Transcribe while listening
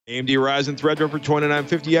AMD Ryzen Threadripper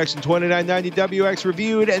 2950X and 2990WX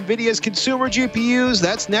reviewed. Nvidia's Consumer GPUs,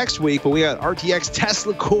 that's next week. But we got RTX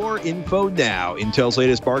Tesla Core info now. Intel's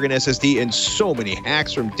latest bargain SSD and so many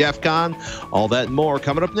hacks from Defcon. All that and more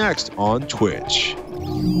coming up next on Twitch.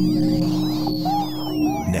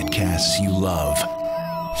 Netcasts you love.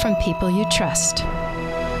 From people you trust.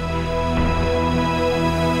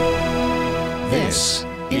 This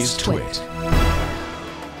is TWiCH.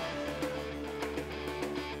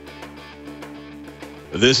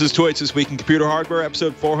 This is TWiCH This Week in Computer Hardware,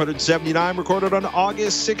 episode 479, recorded on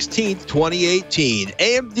August 16th, 2018.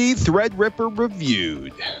 AMD Threadripper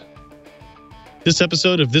reviewed. This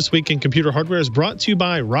episode of This Week in Computer Hardware is brought to you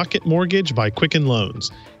by Rocket Mortgage by Quicken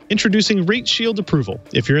Loans. Introducing Rate Shield Approval.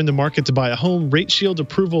 If you're in the market to buy a home, Rate Shield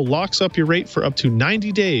Approval locks up your rate for up to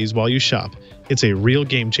 90 days while you shop. It's a real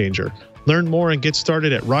game changer. Learn more and get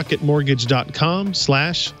started at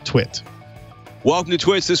rocketmortgage.com/twit. Welcome to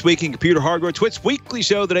TWiCH This Week in Computer Hardware, TWiCH's weekly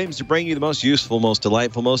show that aims to bring you the most useful, most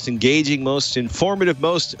delightful, most engaging, most informative,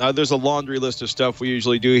 there's a laundry list of stuff we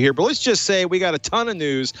usually do here, but let's just say we got a ton of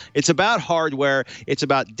news. It's about hardware. It's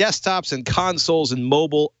about desktops and consoles and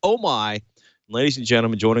mobile. Oh my. Ladies and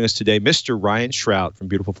gentlemen, joining us today, Mr. Ryan Shrout from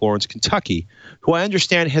beautiful Florence, Kentucky, who I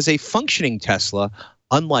understand has a functioning Tesla,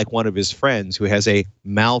 unlike one of his friends who has a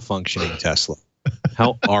malfunctioning Tesla.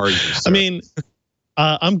 How are you, sir? I mean,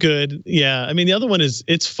 I'm good. Yeah. I mean, the other one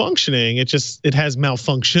it's functioning. It has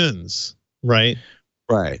malfunctions, right?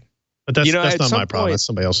 Right. But that's not my problem. That's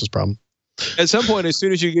somebody else's problem. At some point, as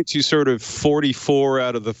soon as you get to sort of 44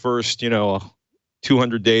 out of the first,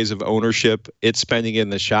 200 days of ownership, it's spending in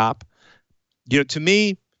the shop. To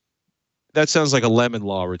me, that sounds like a lemon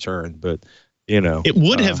law return, but it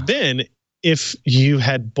would have been if you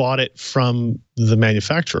had bought it from the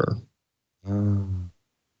manufacturer.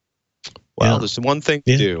 Well, there's one thing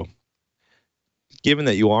to do. Given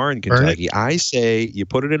that you are in Kentucky, I say you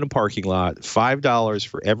put it in a parking lot, $5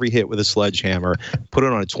 for every hit with a sledgehammer, put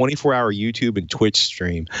it on a 24-hour YouTube and Twitch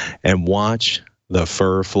stream, and watch the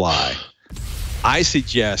fur fly. I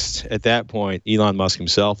suggest at that point, Elon Musk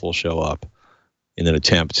himself will show up in an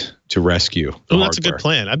attempt to rescue the that's a good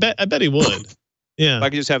plan. I bet he would. Yeah. If I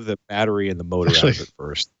could just have the battery and the motor out of it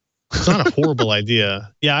first. It's not a horrible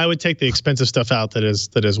idea. Yeah, I would take the expensive stuff out that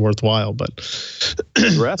is worthwhile. But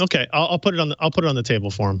okay, I'll put it on the table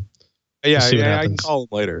for him. Yeah, I can call him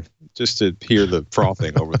later just to hear the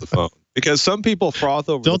frothing over the phone, because some people froth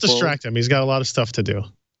over. Don't distract him. He's got a lot of stuff to do.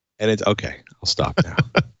 And it's okay. I'll stop now.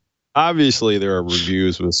 Obviously, there are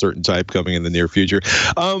reviews with a certain type coming in the near future.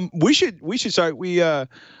 We should start.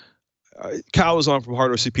 Kyle was on from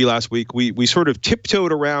Hardware CP last week. We sort of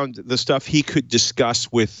tiptoed around the stuff he could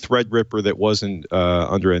discuss with Threadripper that wasn't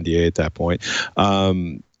under NDA at that point.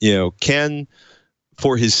 Ken,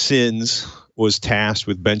 for his sins, was tasked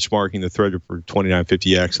with benchmarking the Threadripper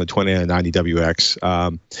 2950X and the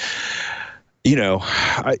 2990WX.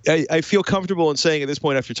 I feel comfortable in saying at this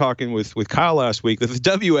point, after talking with Kyle last week, that the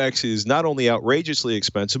WX is not only outrageously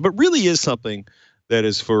expensive, but really is something that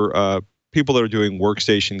is for people that are doing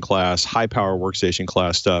workstation class, high power workstation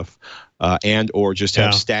class stuff, and or just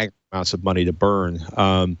have staggering amounts of money to burn.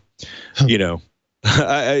 But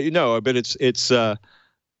it's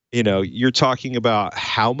you're talking about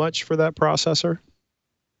how much for that processor?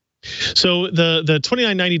 So the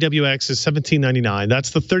 2990WX is $1799.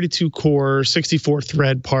 That's the 32 core, 64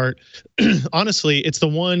 thread part. Honestly, it's the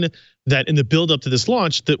one that in the build up to this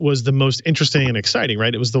launch that was the most interesting and exciting,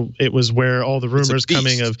 right? It was where all the rumors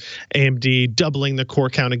coming of AMD doubling the core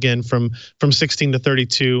count again from 16 to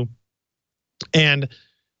 32. And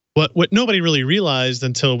what nobody really realized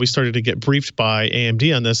until we started to get briefed by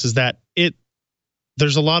AMD on this is that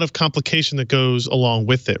there's a lot of complication that goes along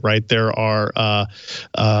with it, right? There are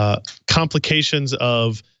complications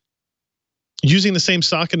of using the same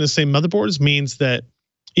socket and the same motherboards means that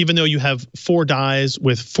even though you have 4 dies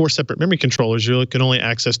with 4 separate memory controllers, you can only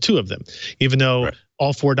access 2 of them. Even though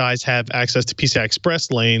all 4 dies have access to PCI Express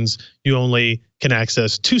lanes, you only can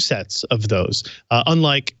access 2 sets of those.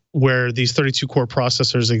 Unlike where these 32 core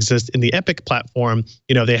processors exist in the EPYC platform,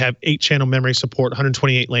 they have 8-channel memory support,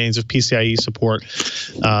 128 lanes of PCIe support.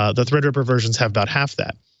 The Threadripper versions have about half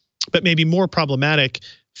that. But maybe more problematic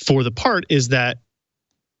for the part is that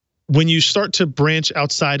when you start to branch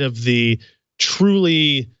outside of the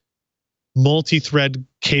truly multi-thread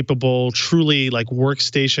capable, truly like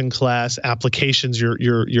workstation class applications,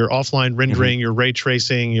 your offline rendering, your ray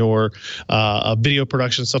tracing, your video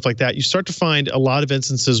production, stuff like that, you start to find a lot of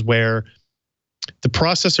instances where the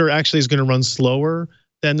processor actually is going to run slower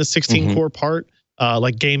than the 16 core part,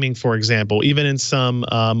 like gaming, for example. Even in some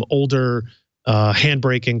older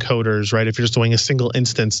handbrake encoders, right? If you're just doing a single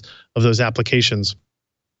instance of those applications.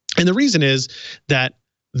 And the reason is that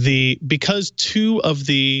because two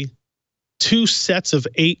sets of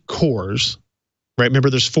 8 cores, right? Remember,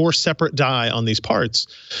 there's 4 separate die on these parts.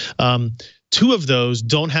 2 of those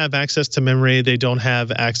don't have access to memory. They don't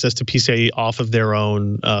have access to PCIe off of their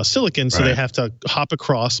own silicon, so they have to hop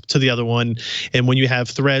across to the other one. And when you have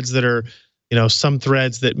threads that are, some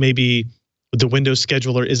threads that maybe the Windows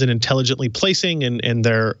scheduler isn't intelligently placing, and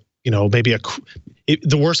they're, maybe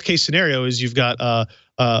the worst case scenario is you've got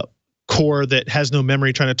a core that has no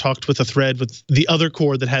memory trying to talk with a thread with the other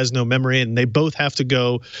core that has no memory, and they both have to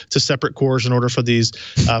go to separate cores in order for these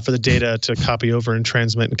for the data to copy over and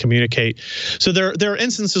transmit and communicate. So there are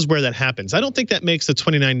instances where that happens. I don't think that makes the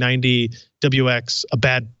 2990WX a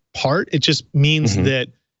bad part. It just means that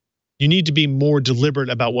you need to be more deliberate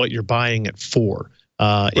about what you're buying it for.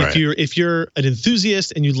 If you're an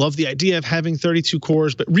enthusiast and you love the idea of having 32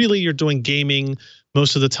 cores, but really you're doing gaming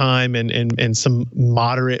most of the time and some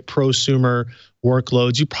moderate prosumer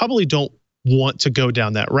workloads, you probably don't want to go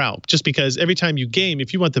down that route, just because every time you game,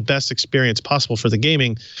 if you want the best experience possible for the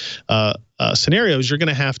gaming scenarios, you're going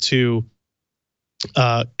to have to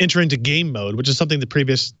enter into game mode, which is something the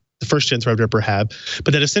first gen Threadripper had,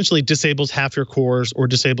 but that essentially disables half your cores or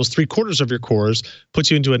disables 3/4 of your cores, puts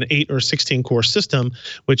you into an 8 or 16 core system,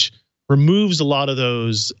 which removes a lot of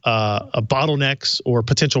those bottlenecks or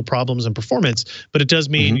potential problems in performance. But it does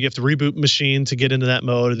mean you have to reboot machine to get into that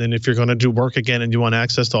mode. And then if you're going to do work again and you want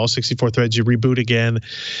access to all 64 threads, you reboot again.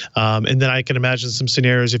 And then I can imagine some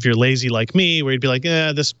scenarios if you're lazy like me, where you'd be like,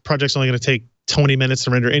 this project's only going to take 20 minutes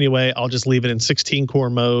to render anyway. I'll just leave it in 16 core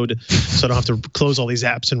mode, so I don't have to close all these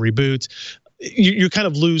apps and reboot. You kind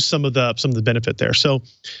of lose some of the benefit there. So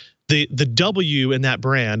the W in that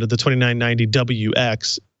brand, the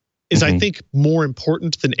 2990WX, is I think more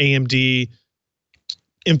important than AMD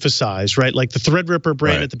emphasized, right? Like the Threadripper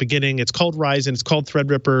brand at the beginning, it's called Ryzen, it's called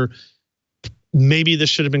Threadripper. Maybe this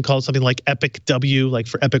should have been called something like Epic W, like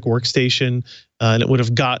for Epic Workstation, and it would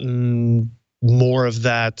have gotten more of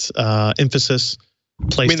that emphasis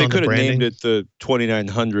placed on the branding. They could have named it the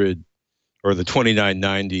 2900 or the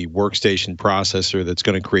 2990 workstation processor that's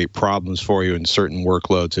going to create problems for you in certain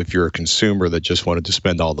workloads if you're a consumer that just wanted to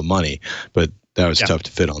spend all the money. But that was tough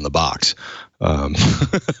to fit on the box.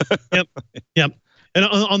 Yep. And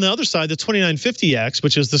on the other side, the 2950X,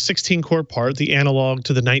 which is the 16-core part, the analog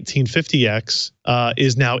to the 1950X,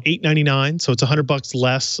 is now $899. So it's $100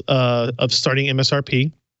 less of starting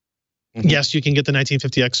MSRP. Yes, you can get the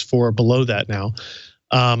 1950X for below that now.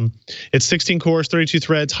 It's 16 cores, 32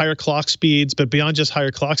 threads, higher clock speeds, but beyond just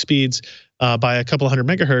higher clock speeds by a couple hundred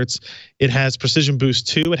megahertz, it has Precision Boost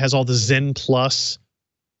 2. It has all the Zen Plus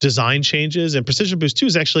design changes, and Precision Boost 2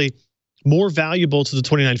 is actually more valuable to the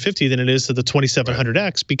 2950 than it is to the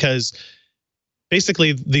 2700X, because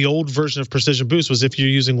basically the old version of Precision Boost was if you're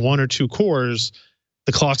using 1 or 2 cores,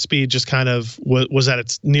 the clock speed just kind of was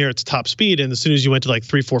at near its top speed, and as soon as you went to like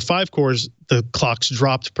 3, 4, 5 cores, the clocks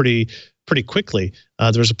dropped pretty quickly.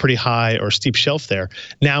 There was a pretty high or steep shelf there.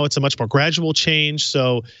 Now it's a much more gradual change.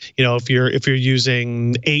 So, if you're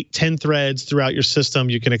using 8, 10 threads throughout your system,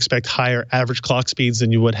 you can expect higher average clock speeds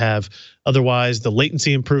than you would have otherwise. The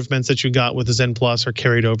latency improvements that you got with the Zen Plus are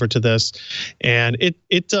carried over to this, and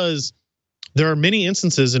it does. There are many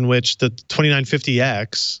instances in which the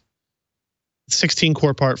 2950X 16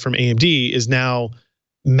 core part from AMD is now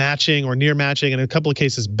matching or near matching, and in a couple of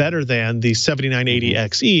cases better than the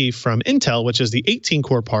 7980XE from Intel, which is the 18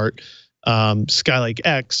 core part. Skylake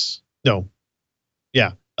X, no,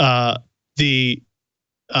 yeah, but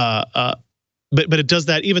it does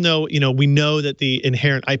that even though we know that the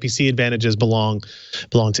inherent IPC advantages belong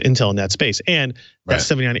to Intel in that space, and that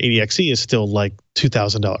 7980XE is still like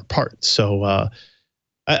 $2,000 part. So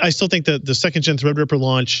I still think that the second gen Threadripper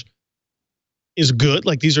launch is good.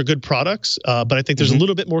 Like, these are good products, but I think there's a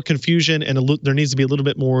little bit more confusion, and there needs to be a little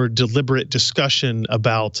bit more deliberate discussion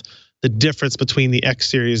about the difference between the X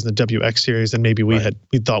series and the WX series than maybe we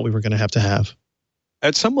thought we were going to have.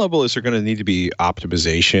 At some level, is there going to need to be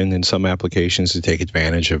optimization in some applications to take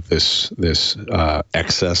advantage of this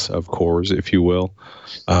excess of cores, if you will?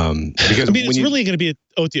 Because it's really going to be at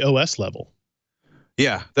the OS level.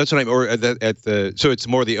 Yeah, that's what so it's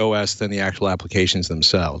more the OS than the actual applications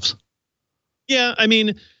themselves. Yeah, I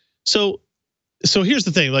mean, so here's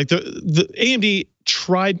the thing. Like the AMD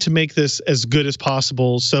tried to make this as good as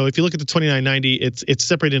possible. So if you look at the 2990, it's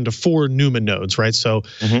separated into 4 NUMA nodes, right? So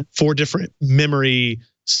 4 different memory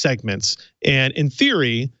segments. And in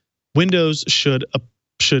theory, Windows should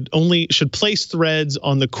should place threads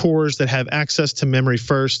on the cores that have access to memory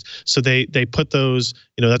first. So they put those,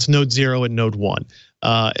 that's node 0 and node 1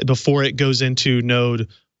 before it goes into node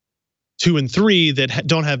 2 and 3 that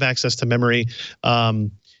don't have access to memory.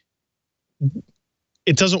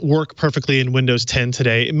 It doesn't work perfectly in Windows 10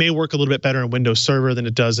 today. It may work a little bit better in Windows Server than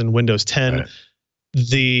it does in Windows 10. Right.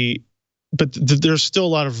 But there's still a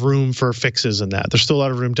lot of room for fixes in that. There's still a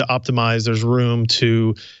lot of room to optimize. There's room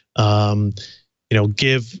to,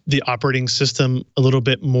 give the operating system a little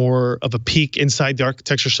bit more of a peek inside the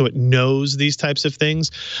architecture so it knows these types of things.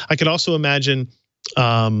 I could also imagine what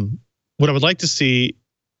I would like to see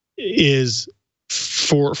is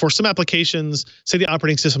for some applications, say the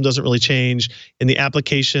operating system doesn't really change, and the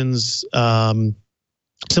applications,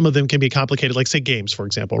 some of them can be complicated, like say games, for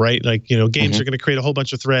example, right? Like, games are going to create a whole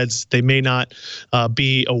bunch of threads. They may not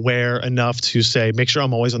be aware enough to say, make sure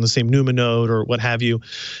I'm always on the same NUMA node or what have you.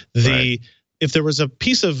 If there was a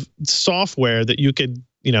piece of software that you could,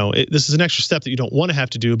 this is an extra step that you don't want to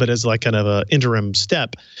have to do, but as like kind of an interim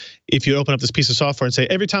step, if you open up this piece of software and say,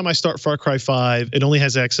 every time I start Far Cry 5, it only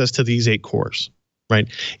has access to these 8 cores, right?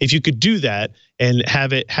 If you could do that and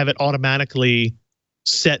have it automatically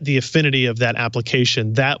set the affinity of that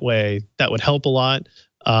application that way, that would help a lot.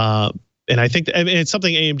 And I think it's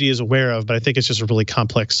something AMD is aware of, but I think it's just a really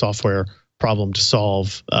complex software problem to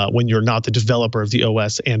solve when you're not the developer of the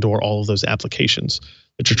OS and or all of those applications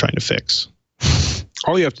that you're trying to fix.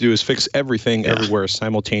 All you have to do is fix everything everywhere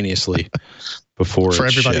simultaneously before for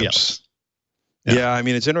it everybody ships. else. Yeah, I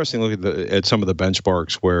mean, it's interesting to look at some of the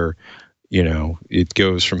benchmarks where, it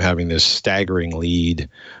goes from having this staggering lead,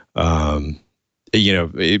 POV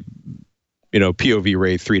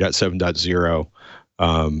rate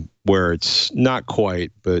 3.7.0, where it's not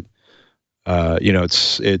quite, but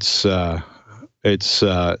it's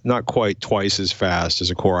not quite twice as fast as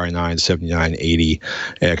a Core i9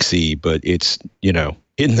 7980XE, but it's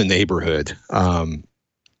in the neighborhood. And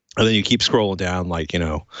then you keep scrolling down, like in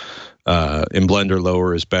Blender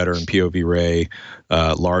lower is better, and POV Ray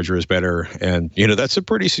larger is better, and that's a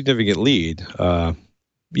pretty significant lead.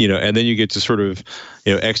 And then you get to sort of,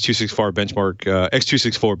 X264 benchmark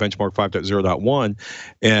 5.0.1,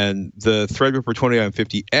 and the Threadripper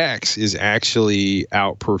 2950X is actually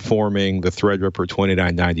outperforming the Threadripper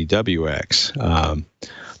 2990WX,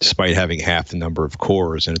 despite having half the number of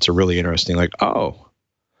cores. And it's a really interesting, like, oh,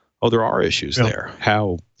 there are issues there.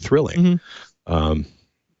 How thrilling.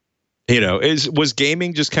 Was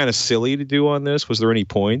gaming just kind of silly to do on this? Was there any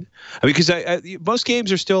point? I mean, because most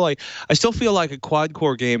games are still like, I still feel like a quad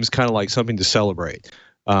core game is kind of like something to celebrate,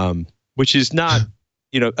 which is not,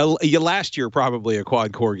 last year probably a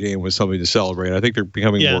quad core game was something to celebrate. I think they're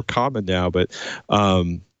becoming more common now, but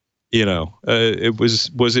was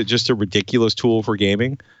it just a ridiculous tool for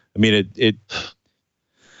gaming? I mean,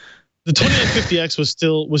 the 2950X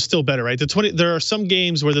was still better, right? There are some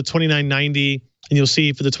games where the 2990, and you'll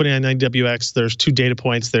see for the 2990WX, there's 2 data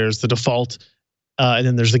points. There's the default, and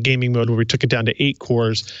then there's the gaming mode where we took it down to 8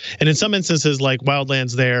 cores. And in some instances, like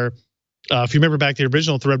Wildlands there, if you remember back to the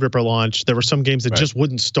original Threadripper launch, there were some games that just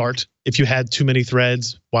wouldn't start if you had too many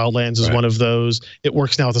threads. Wildlands is one of those. It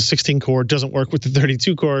works now with a 16 core, doesn't work with the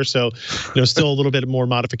 32 core. So, still a little bit more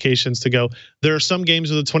modifications to go. There are some games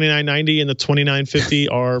with the 2990 and the 2950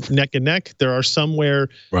 are neck and neck. There are some where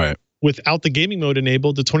without the gaming mode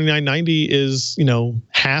enabled, the 2990 is,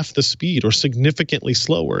 half the speed or significantly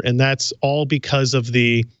slower. And that's all because of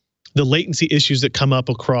the latency issues that come up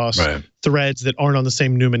across threads that aren't on the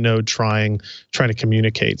same NUMA node trying to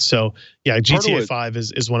communicate. So yeah, GTA 5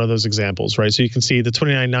 is one of those examples, right? So you can see the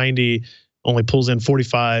 2990 only pulls in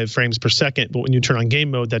 45 frames per second, but when you turn on game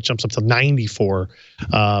mode, that jumps up to 94,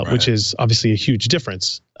 which is obviously a huge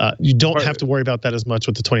difference. You don't have to worry about that as much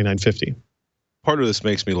with the 2950. Part of this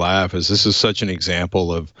makes me laugh is this is such an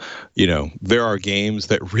example of, there are games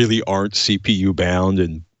that really aren't CPU bound,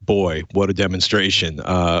 and boy, what a demonstration,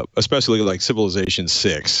 especially like Civilization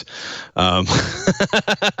 6,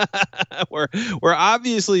 where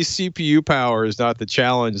obviously CPU power is not the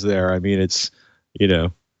challenge there. I mean, it's,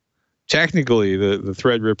 technically the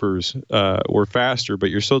Threadrippers were faster, but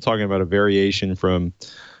you're still talking about a variation from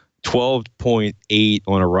 12.8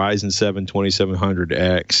 on a Ryzen 7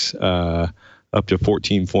 2700X up to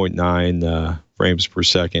 14.9 frames per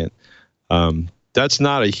second. That's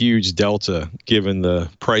not a huge delta given the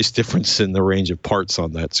price difference in the range of parts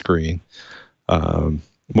on that screen.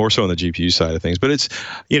 More so on the GPU side of things, but it's,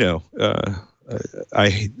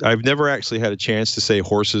 I've never actually had a chance to say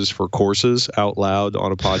horses for courses out loud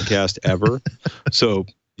on a podcast ever. So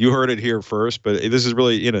you heard it here first, but this is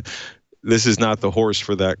really, this is not the horse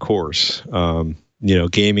for that course.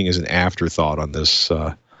 gaming is an afterthought on this.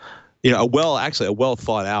 A well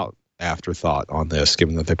thought out afterthought on this,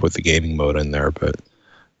 given that they put the gaming mode in there. But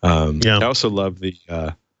I also love the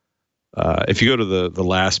if you go to the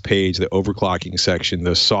last page, the overclocking section,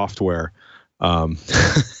 the software, where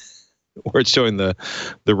it's showing the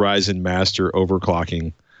Ryzen Master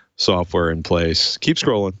overclocking software in place. Keep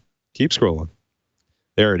scrolling.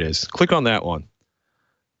 There it is. Click on that one.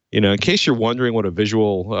 In case you're wondering what a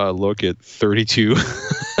visual look at 32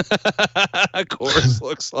 cores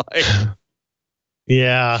looks like.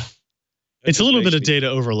 Yeah. It's a little bit of data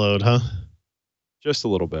overload, huh? Just a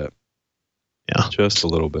little bit. Yeah. Just a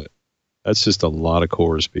little bit. That's just a lot of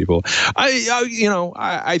cores, people. I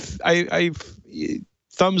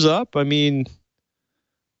thumbs up. I mean,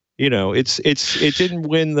 it didn't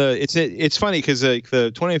win the. It's funny because the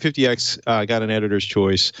 2950X got an editor's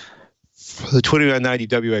choice. The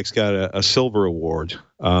 2990WX got a silver award.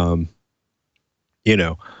 I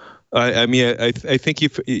think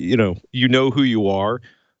if you know who you are.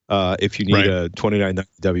 If you need a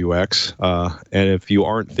 2990WX, and if you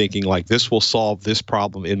aren't thinking like this will solve this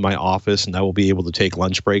problem in my office and I will be able to take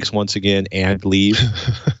lunch breaks once again and leave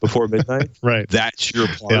before midnight, that's your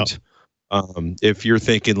part. Yeah. If you're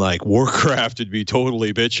thinking like Warcraft would be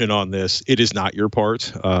totally bitching on this, it is not your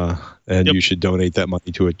part, and you should donate that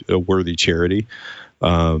money to a worthy charity.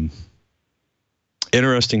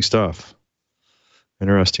 Interesting stuff.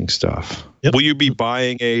 Yep. Will you be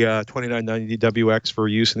buying a 2990WX for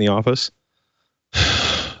use in the office?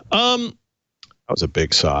 That was a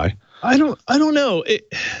big sigh. I don't know.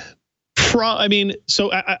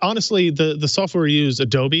 Honestly, the software we use,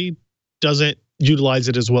 Adobe, doesn't utilize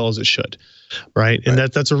it as well as it should, right? And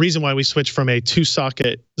that's a reason why we switched from a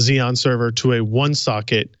 2-socket Xeon server to a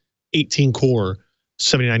 1-socket 18-core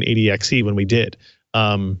 7980XE when we did.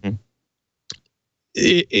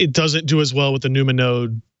 It doesn't do as well with the NUMA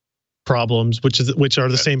node problems, which are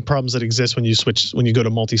the same problems that exist when you go to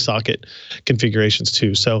multi-socket configurations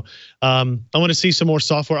too. So I want to see some more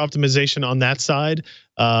software optimization on that side.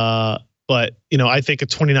 But I think a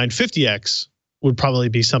 2950X would probably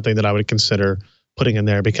be something that I would consider putting in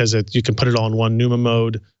there because you can put it all in one NUMA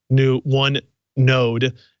mode, one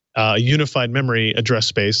node, unified memory address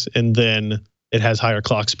space, and then it has higher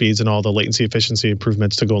clock speeds and all the latency efficiency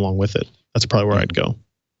improvements to go along with it. That's probably where I'd go.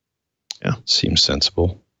 Yeah. Seems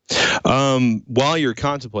sensible. While you're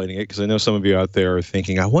contemplating it, because I know some of you out there are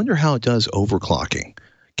thinking, I wonder how it does overclocking.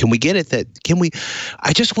 Can we get it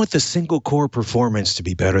I just want the single core performance to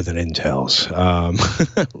be better than Intel's.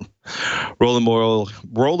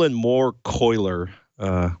 Roland Moore Collier,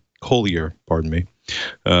 pardon me,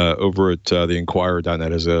 over at the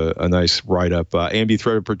Inquirer.net has a nice write-up. AMD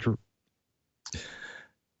Threadripper.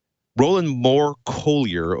 Roland Moore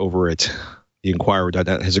Collier over at the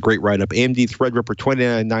Inquirer.net has a great write-up. AMD Threadripper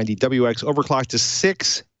 2990WX overclocked to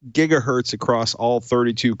 6 gigahertz across all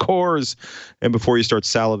 32 cores. And before you start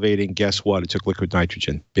salivating, guess what? It took liquid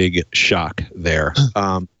nitrogen. Big shock there.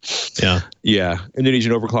 Indonesian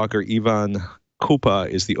overclocker Ivan Kupa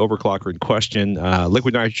is the overclocker in question.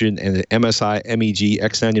 Liquid nitrogen and the MSI MEG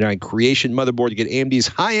X99 creation motherboard to get AMD's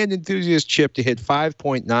high-end enthusiast chip to hit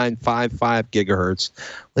 5.955 gigahertz.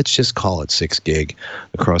 Let's just call it 6 gig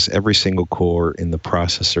across every single core in the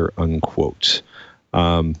processor, unquote.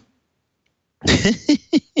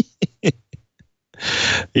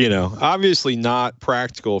 Obviously not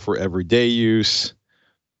practical for everyday use,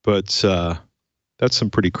 but that's some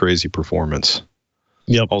pretty crazy performance.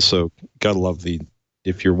 Yep. Also, gotta love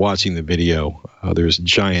if you're watching the video, there's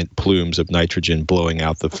giant plumes of nitrogen blowing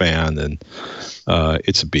out the fan, and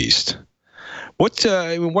it's a beast. What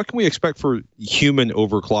can we expect for human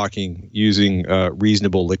overclocking using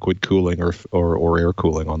reasonable liquid cooling or air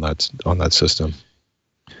cooling on that system?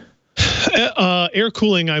 Air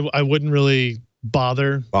cooling, I wouldn't really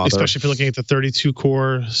bother, especially if you're looking at the 32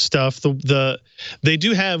 core stuff. They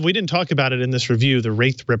do have, we didn't talk about it in this review, the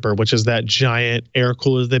Threadripper, which is that giant air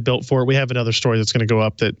cooler they built for it. We have another story that's going to go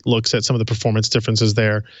up that looks at some of the performance differences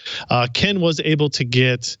there. Ken was able to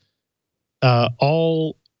get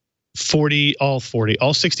all 64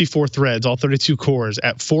 threads, all 32 cores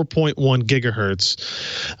at 4.1 gigahertz,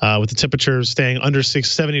 with the temperature staying under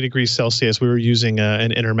 70 degrees Celsius. We were using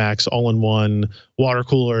an Intermax all-in-one water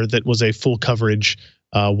cooler that was a full coverage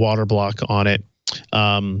water block on it.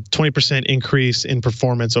 20% increase in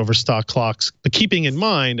performance over stock clocks, but keeping in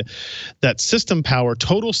mind that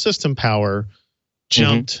total system power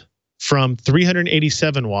jumped from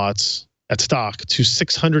 387 watts at stock to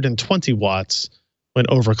 620 watts when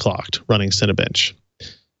overclocked running Cinebench.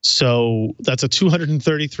 So that's a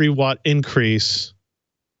 233 watt increase.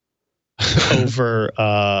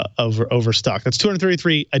 over stock. That's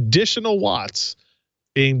 233 additional watts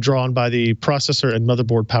being drawn by the processor and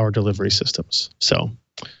motherboard power delivery systems. So,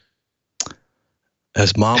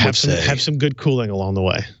 as Mom would say, have some good cooling along the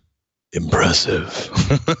way. Impressive.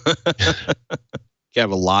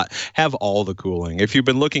 Have all the cooling. If you've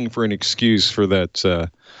been looking for an excuse for that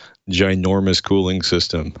ginormous cooling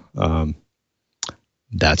system,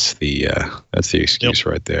 that's the excuse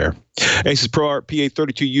right there. Asus ProArt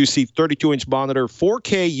PA32UC 32-inch monitor,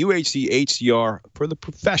 4K UHD HDR for the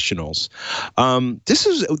professionals. This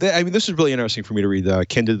is really interesting for me to read.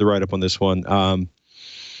 Ken did the write-up on this one.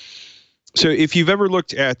 So if you've ever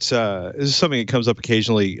looked at, this is something that comes up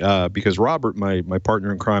occasionally because Robert, my partner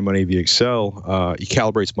in crime on AVXL, he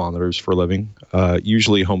calibrates monitors for a living,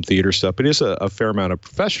 usually home theater stuff, but it's a fair amount of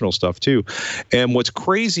professional stuff too. And what's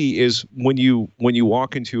crazy is when you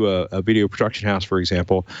walk into a video production house, for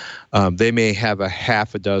example, they may have a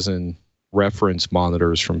half a dozen reference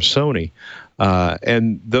monitors from Sony.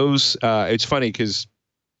 And those, it's funny because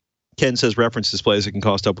Ken says reference displays that can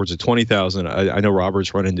cost upwards of $20,000. I know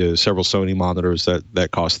Robert's run into several Sony monitors that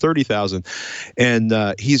cost $30,000,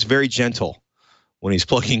 and he's very gentle when he's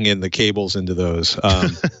plugging in the cables into those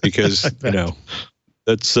because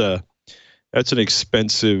that's an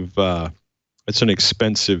expensive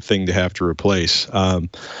thing to have to replace.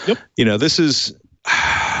 Yep. This is.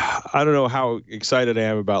 I don't know how excited I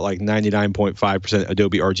am about like 99.5%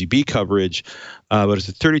 Adobe RGB coverage, but it's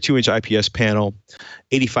a 32-inch IPS panel,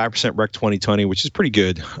 85% Rec 2020, which is pretty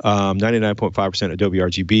good. 99.5% Adobe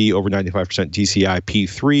RGB, over 95% DCI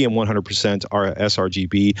P3, and 100%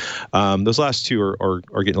 sRGB. Those last two are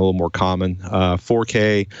getting a little more common.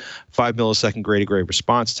 4K, 5 millisecond gray-to-gray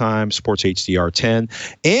response time, supports HDR10,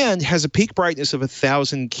 and has a peak brightness of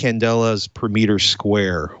 1,000 candelas per meter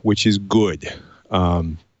square, which is good.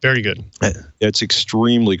 Very good. It's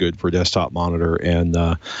extremely good for a desktop monitor, and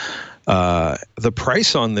the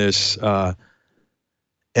price on this. I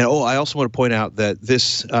also want to point out that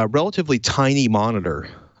this relatively tiny monitor,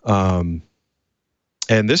 and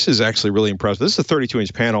this is actually really impressive. This is a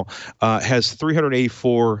 32-inch panel, has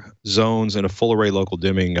 384 zones and a full array local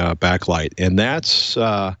dimming backlight, and that's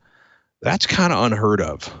kind of unheard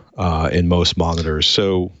of in most monitors.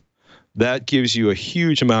 So that gives you a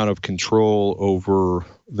huge amount of control over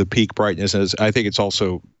the peak brightness. And I think it's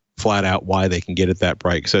also flat out why they can get it that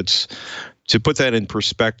bright. Because that's, to put that in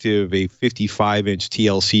perspective, a 55-inch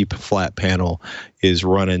TLC flat panel is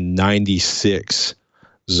running 96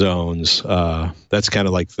 zones. That's kind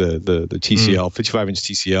of like the TCL, 55-inch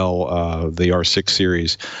TCL, the R6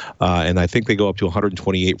 series. And I think they go up to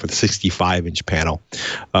 128 for the 65-inch panel.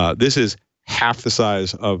 This is half the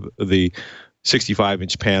size of the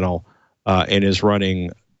 65-inch panel. And is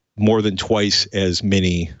running more than twice as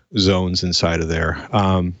many zones inside of there.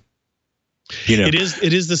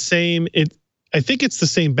 It is the same. I think it's the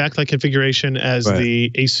same backlight configuration as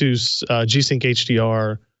the Asus G-Sync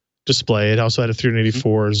HDR display. It also had a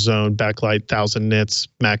 384 zone backlight, 1000 nits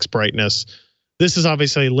max brightness. This is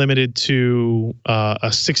obviously limited to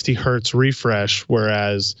a 60 hertz refresh,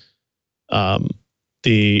 whereas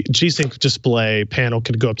the G-Sync display panel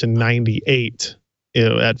could go up to 98.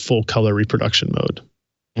 At full color reproduction mode.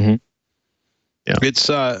 Mm-hmm. Yeah, it's.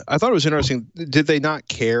 I thought it was interesting. Did they not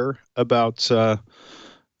care about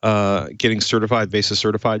getting certified, VESA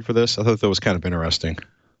certified for this? I thought that was kind of interesting.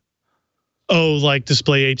 Oh, like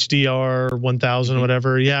display HDR 1000 or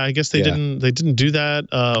whatever. Yeah, I guess they didn't. They didn't do that.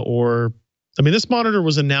 This monitor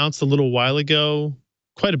was announced a little while ago,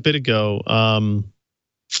 quite a bit ago.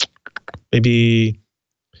 Maybe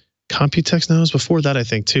Computex knows before that, I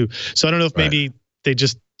think too. So I don't know if maybe they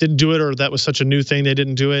just didn't do it, or that was such a new thing they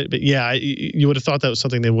didn't do it. But yeah, you would have thought that was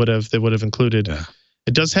something they would have included. Yeah.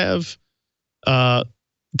 It does have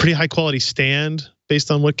pretty high quality stand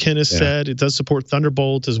based on what Ken has said. It does support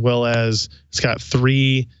Thunderbolt, as well as it's got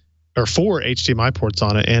 3 or 4 HDMI ports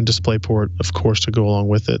on it and DisplayPort, of course, to go along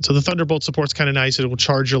with it. So the Thunderbolt support's kind of nice. It will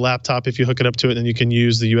charge your laptop if you hook it up to it, and you can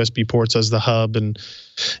use the USB ports as the hub and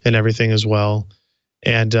everything as well.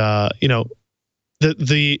 And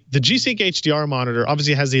The G-Sync HDR monitor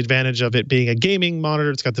obviously has the advantage of it being a gaming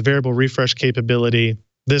monitor. It's got the variable refresh capability.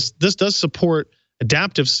 This does support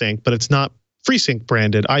adaptive sync, but it's not FreeSync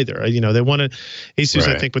branded either. They wanted, Asus,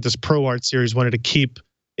 I think, with this ProArt series, wanted to keep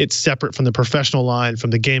it separate from the professional line,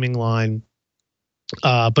 from the gaming line.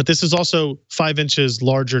 But this is also 5 inches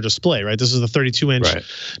larger display, right? This is the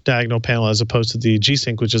 32-inch diagonal panel as opposed to the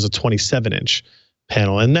G-Sync, which is a 27-inch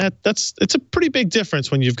panel, and it's a pretty big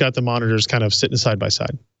difference when you've got the monitors kind of sitting side by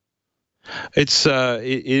side. It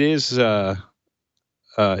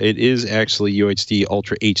is actually UHD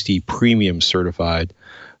Ultra HD Premium certified,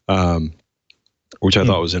 which I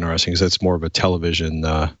thought was interesting because that's more of a television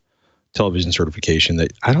certification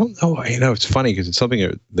that I don't know. You know, it's funny because it's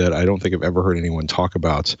something that I don't think I've ever heard anyone talk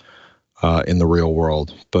about in the real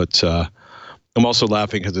world. But I'm also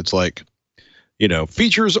laughing because it's like, you know,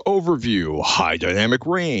 features overview, high dynamic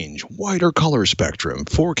range, wider color spectrum,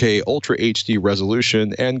 4K Ultra HD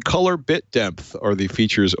resolution, and color bit depth are the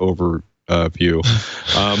features overview.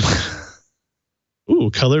 Ooh,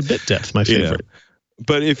 color bit depth, my favorite. Yeah.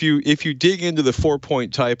 But if you dig into the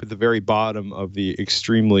 4-point type at the very bottom of the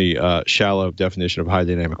extremely shallow definition of high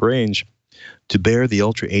dynamic range, to bear the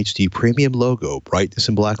Ultra HD premium logo, brightness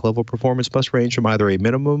and black level performance must range from either a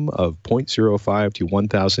minimum of 0.05 to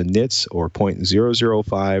 1,000 nits or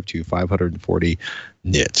 0.005 to 540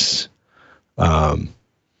 nits.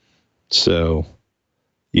 So,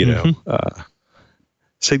 you know,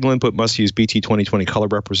 signal input must use BT 2020 color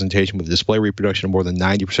representation with display reproduction of more than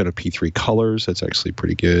 90% of P3 colors. That's actually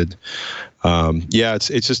pretty good. Yeah, it's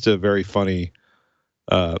just a very funny.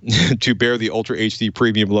 To bear the Ultra HD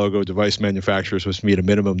premium logo, device manufacturers must meet a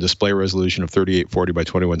minimum display resolution of 3840 by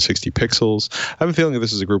 2160 pixels. I have a feeling that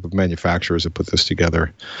this is a group of manufacturers that put this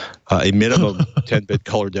together. A minimum 10-bit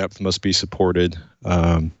color depth must be supported.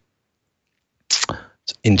 It's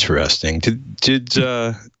interesting. Did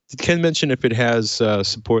Ken mention if it has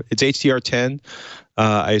support? It's HDR10.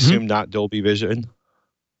 I assume not Dolby Vision.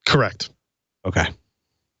 Correct. Okay.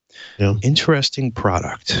 Yeah. Interesting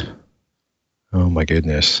product. Oh my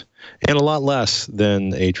goodness. And a lot less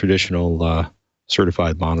than a traditional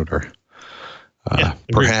certified monitor.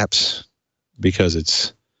 Perhaps because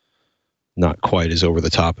it's not quite as over the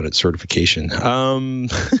top in its certification. Intel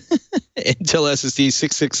SSD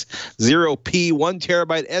 660p 1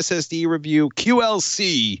 terabyte SSD review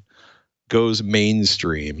QLC goes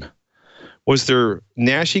mainstream. Was there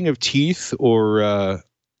gnashing of teeth or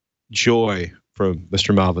joy from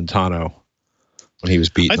Mr. Malventano when he was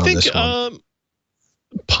beaten on this one?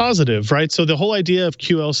 Positive, right? So the whole idea of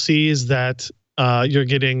QLC is that you're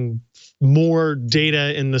getting more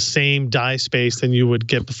data in the same die space than you would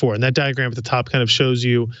get before. And that diagram at the top kind of shows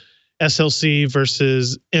you SLC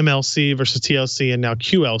versus MLC versus TLC and now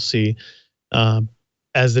QLC,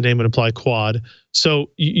 as the name would imply, quad. So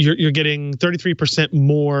you're getting 33%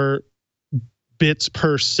 more bits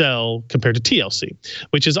per cell compared to TLC,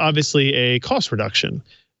 which is obviously a cost reduction.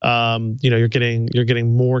 You know, you're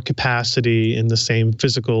getting more capacity in the same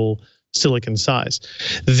physical silicon size.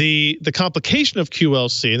 The complication of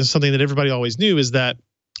QLC, and this is something that everybody always knew, is that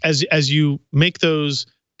as you make those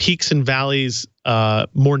peaks and valleys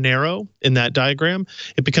more narrow in that diagram,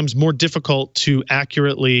 it becomes more difficult to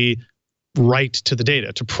accurately write to the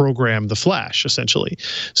data, to program the flash, essentially.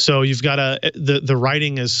 So you've got the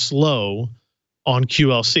writing is slow on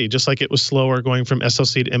QLC, just like it was slower going from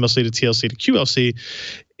SLC to MLC to TLC to QLC.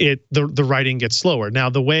 The writing gets slower. Now,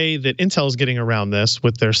 the way that Intel is getting around this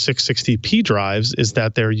with their 660p drives is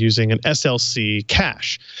that they're using an SLC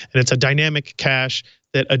cache, and it's a dynamic cache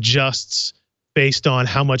that adjusts based on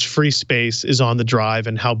how much free space is on the drive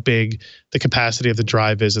and how big the capacity of the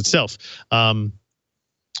drive is itself.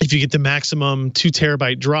 If you get the maximum 2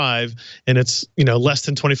 terabyte drive and it's, you know, less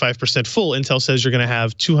than 25% full, Intel says you're going to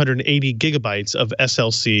have 280 gigabytes of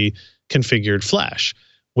SLC configured flash,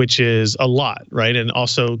 which is a lot, right? And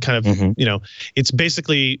also kind of, you know, it's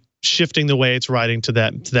basically shifting the way it's writing to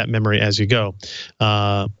that memory as you go.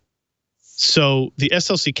 So the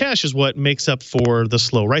SLC cache is what makes up for the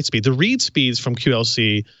slow write speed. The read speeds from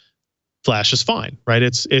QLC flash is fine, right?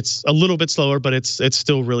 It's a little bit slower, but it's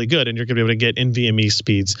still really good, and you're going to be able to get NVMe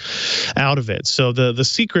speeds out of it. So the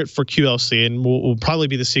secret for QLC, and will probably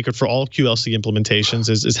be the secret for all QLC implementations,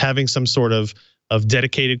 is having some sort of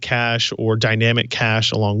dedicated cache or dynamic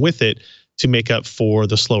cache along with it to make up for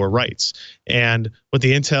the slower writes. And what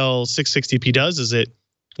the Intel 660p does is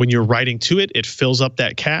when you're writing to it, it fills up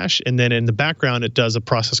that cache, and then in the background, it does a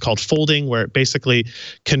process called folding, where it basically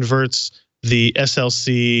converts the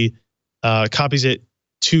SLC. Copies it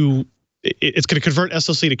to, it's going to convert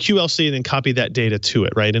SLC to QLC and then copy that data to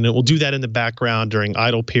it, right? And it will do that in the background during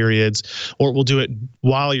idle periods, or it will do it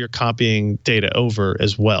while you're copying data over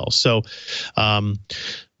as well. So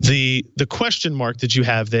the question mark that you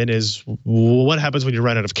have then is, what happens when you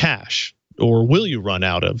run out of cache? Or will you run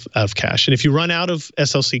out of cache? And if you run out of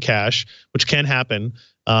SLC cache, which can happen,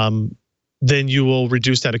 then you will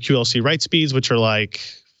reduce that to QLC write speeds, which are like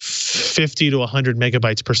 50 to 100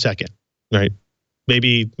 megabytes per second. Right,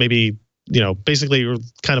 maybe you know, basically you're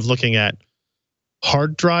kind of looking at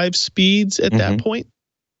hard drive speeds at that point,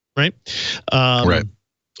 right? Right.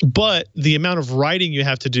 But the amount of writing you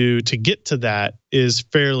have to do to get to that is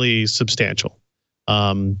fairly substantial.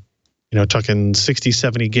 talking 60,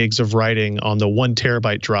 70 gigs of writing on the 1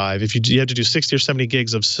 terabyte drive. If you have to do 60 or 70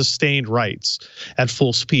 gigs of sustained writes at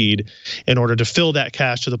full speed in order to fill that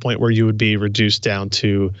cache to the point where you would be reduced down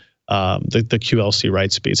to the QLC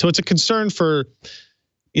write speed. So it's a concern for,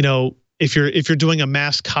 if you're doing a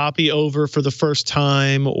mass copy over for the first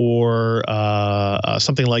time or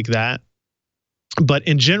something like that. But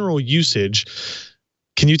in general usage,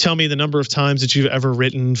 can you tell me the number of times that you've ever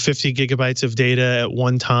written 50 gigabytes of data at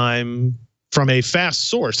one time from a fast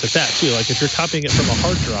source at that too? Like if you're copying it from a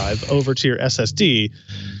hard drive over to your SSD,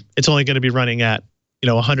 it's only going to be running at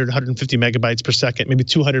 100, 150 megabytes per second, maybe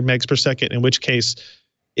 200 megs per second, in which case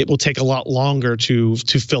it will take a lot longer to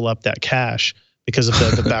fill up that cache because of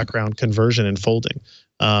the background conversion and folding.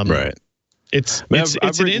 Right. It's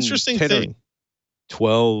an interesting thing.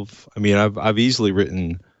 12. I mean, I've easily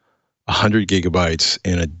written 100 gigabytes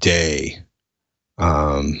in a day.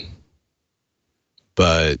 But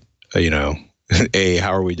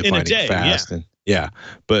how are we defining fast? Yeah. And yeah,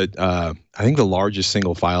 but I think the largest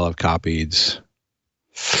single file I've copied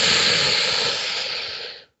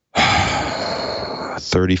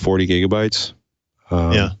 30, 40 gigabytes.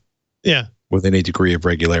 Yeah. With any degree of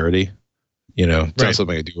regularity. It's not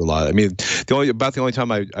something I do a lot. I mean, the only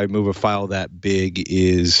time I move a file that big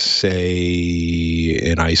is,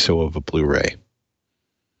 say, an ISO of a Blu-ray.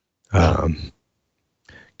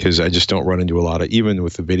 Because I just don't run into a lot of, even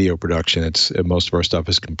with the video production, most of our stuff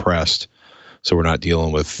is compressed, so we're not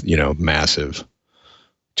dealing with massive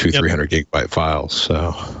 200-300 gigabyte files.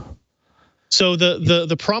 So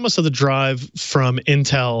the promise of the drive from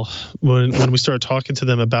Intel when we started talking to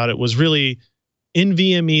them about it was really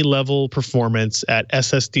NVMe level performance at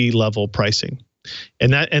SSD level pricing,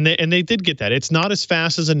 and they did get that. It's not as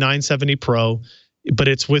fast as a 970 Pro, but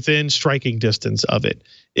it's within striking distance of it.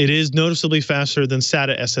 It is noticeably faster than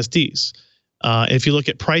SATA SSDs. If you look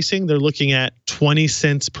at pricing, they're looking at 20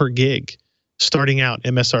 cents per gig starting out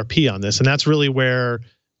MSRP on this, and that's really where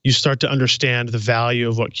you start to understand the value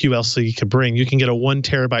of what QLC could bring. You can get a 1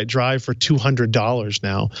 terabyte drive for $200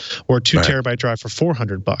 now, or a 2 terabyte drive for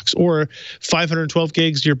 $400, or 512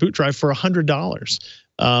 gigs your boot drive for $100.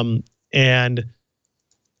 And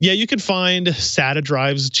yeah, you can find SATA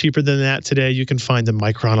drives cheaper than that today. You can find the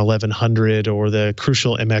Micron 1100 or the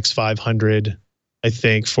Crucial MX 500, I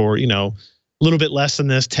think, for a little bit less than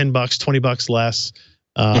this, $10, $20 less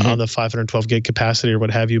on the 512 gig capacity or what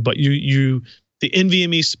have you. But the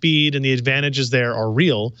NVMe speed and the advantages there are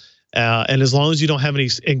real. And as long as you don't have any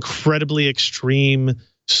incredibly extreme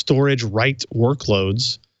storage write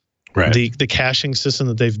workloads, the caching system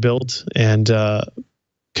that they've built and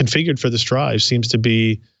configured for this drive seems to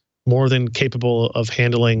be more than capable of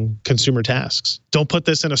handling consumer tasks. Don't put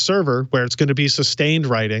this in a server where it's going to be sustained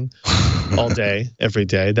writing all day, every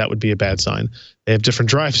day. That would be a bad sign. They have different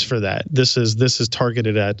drives for that. This is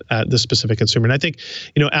targeted at this specific consumer. And I think,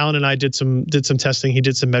 Alan and I did some testing. He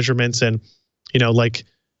did some measurements, and like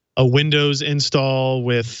a Windows install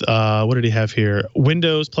with what did he have here?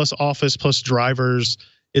 Windows plus Office plus drivers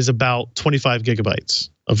is about 25 gigabytes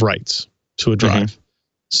of writes to a drive.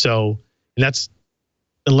 So, and that's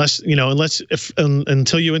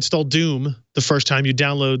until you install Doom the first time you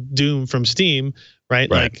download Doom from Steam,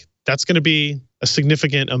 right? Like that's going to be a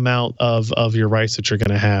significant amount of your writes that you're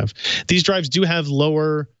going to have. These drives do have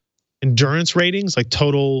lower endurance ratings, like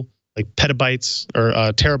total petabytes or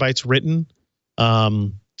terabytes written.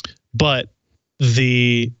 But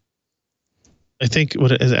I think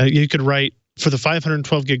you could write for the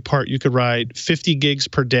 512 gig part, you could write 50 gigs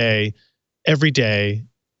per day, every day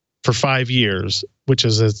for 5 years, which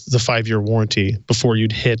is the 5-year warranty before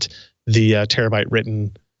you'd hit the terabyte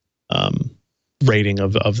written rating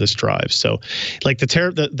of this drive. So like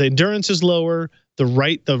the endurance is lower,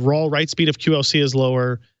 the raw write speed of QLC is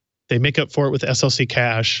lower. They make up for it with SLC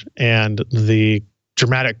cache, and the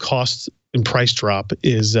dramatic cost and price drop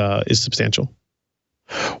is substantial.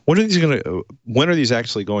 When are these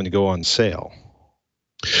actually going to go on sale?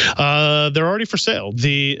 They're already for sale.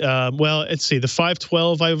 Let's see. The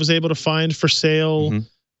 512 I was able to find for sale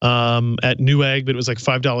at Newegg, but it was like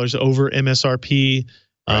 $5 over MSRP.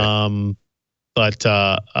 But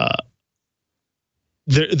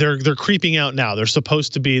they're creeping out now. They're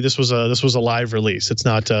supposed to be. This was a live release. It's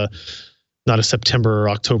not a September or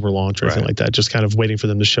October launch or anything like that. Just kind of waiting for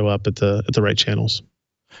them to show up at the right channels.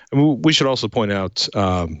 And we should also point out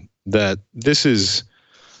that this is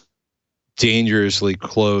dangerously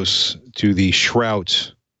close to the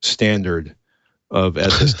Shrout standard of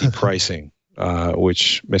SSD pricing,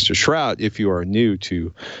 which Mr. Shrout, if you are new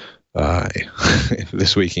to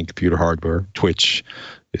This Week in Computer Hardware. TWiCH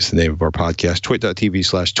is the name of our podcast.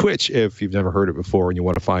 twit.tv/TWiCH if you've never heard it before and you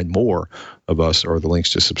want to find more of us or the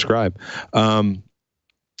links to subscribe.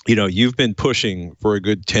 You've been pushing for a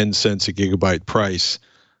good 10 cents a gigabyte price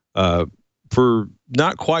for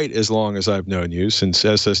not quite as long as I've known you, since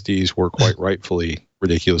SSDs were quite rightfully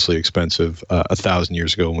ridiculously expensive 1,000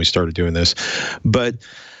 years ago when we started doing this. But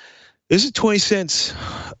this is 20 cents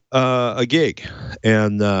a gig,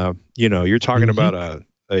 and you're talking about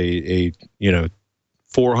a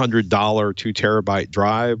 $400 2 terabyte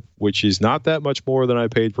drive, which is not that much more than I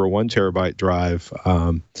paid for a 1 terabyte drive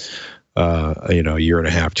a year and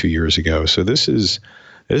a half, 2 years ago. So this is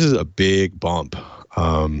a big bump.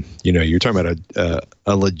 You're talking about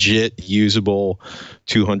a legit usable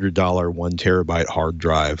 $200 1 terabyte hard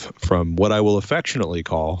drive from what I will affectionately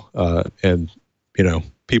call,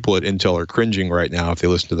 people at Intel are cringing right now if they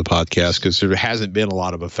listen to the podcast, because there hasn't been a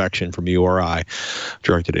lot of affection from you or I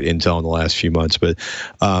directed at Intel in the last few months. But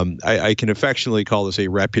I can affectionately call this a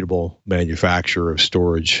reputable manufacturer of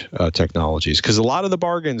storage technologies, because a lot of the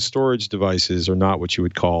bargain storage devices are not what you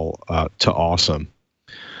would call to awesome.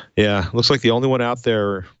 Yeah, looks like the only one out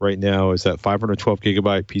there right now is that 512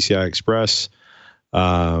 gigabyte PCI Express,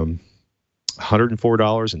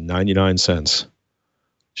 $104.99,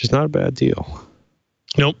 which is not a bad deal.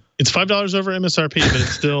 Nope, it's $5 over MSRP, but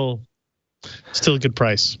it's still a good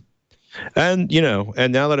price. And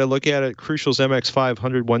now that I look at it, Crucial's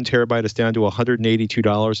MX500 1 terabyte is down to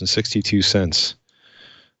 $182.62.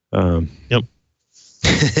 Yep.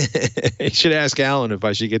 I should ask Alan if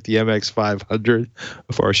I should get the MX500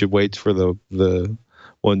 before I should wait for the 1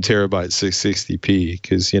 terabyte 660p,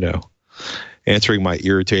 because answering my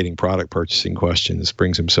irritating product purchasing questions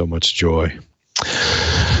brings him so much joy.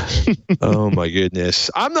 Oh my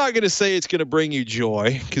goodness. I'm not going to say it's going to bring you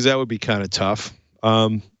joy, because that would be kind of tough.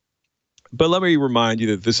 But let me remind you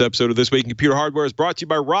that this episode of This Week in Computer Hardware is brought to you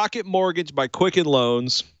by Rocket Mortgage by Quicken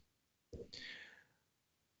Loans.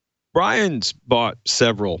 Brian's bought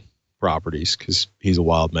several properties because he's a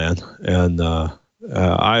wild man, and I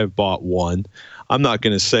have bought one. I'm not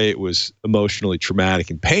going to say it was emotionally traumatic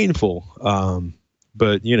and painful,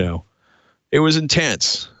 but it was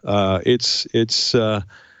intense.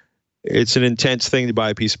 It's an intense thing to buy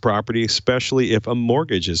a piece of property, especially if a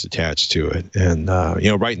mortgage is attached to it. And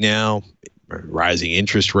right now, rising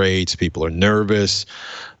interest rates, people are nervous.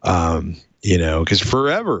 Because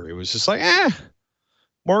forever it was just like,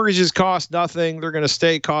 mortgages cost nothing. They're going to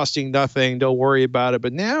stay costing nothing. Don't worry about it.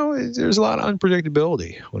 But now there's a lot of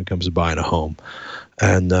unpredictability when it comes to buying a home.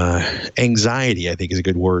 And anxiety, I think, is a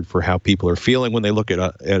good word for how people are feeling when they look at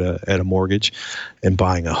a mortgage and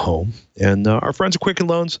buying a home. And our friends at Quicken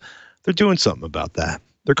Loans, they're doing something about that.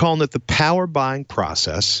 They're calling it the power buying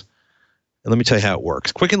process. And let me tell you how it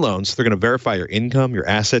works. Quicken Loans, they're going to verify your income, your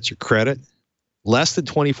assets, your credit, less than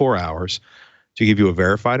 24 hours to give you a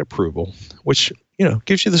verified approval, which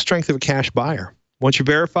gives you the strength of a cash buyer. Once you're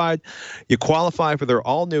verified, you qualify for their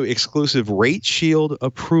all-new exclusive Rate Shield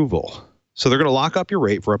approval. So they're going to lock up your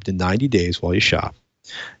rate for up to 90 days while you shop.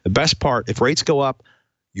 The best part, if rates go up,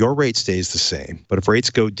 your rate stays the same. But if rates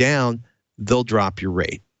go down, they'll drop your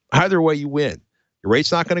rate. Either way, you win. Your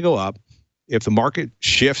rate's not going to go up. If the market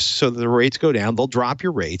shifts so that the rates go down, they'll drop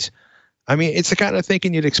your rates. I mean, it's the kind of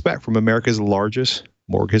thinking you'd expect from America's largest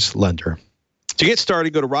mortgage lender. To get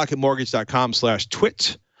started, go to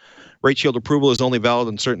rocketmortgage.com/twit. Rate Shield approval is only valid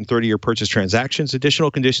on certain 30-year purchase transactions.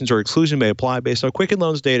 Additional conditions or exclusions may apply based on Quicken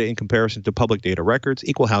Loans data in comparison to public data records.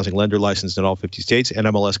 Equal housing lender licensed in all 50 states.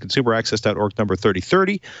 NMLS ConsumerAccess.org number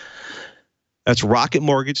 3030. That's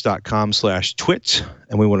rocketmortgage.com/twit.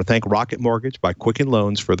 And we want to thank Rocket Mortgage by Quicken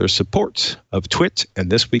Loans for their support of Twit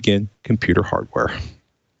and This Week in Computer Hardware.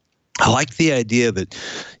 I like the idea that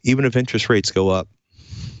even if interest rates go up,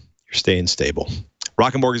 you're staying stable.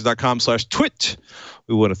 rocketmortgage.com/twit.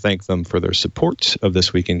 We want to thank them for their support of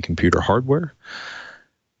This Week in Computer Hardware.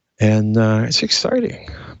 And it's exciting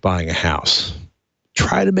buying a house.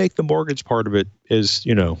 Try to make the mortgage part of it as,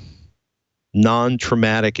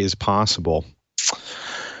 non-traumatic as possible.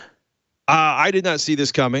 I did not see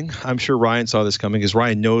this coming. I'm sure Ryan saw this coming because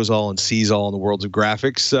Ryan knows all and sees all in the worlds of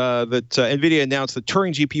graphics. That Nvidia announced the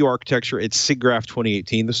Turing GPU architecture at SIGGRAPH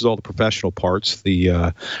 2018. This is all the professional parts,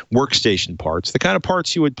 the workstation parts, the kind of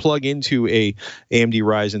parts you would plug into a AMD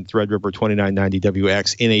Ryzen Threadripper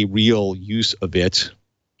 2990WX in a real use of it,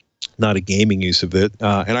 not a gaming use of it.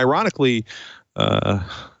 And ironically,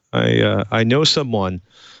 I know someone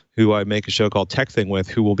who I make a show called Tech Thing with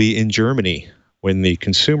who will be in Germany when the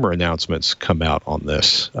consumer announcements come out on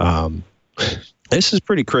this. This is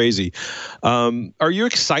pretty crazy. Are you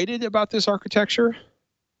excited about this architecture?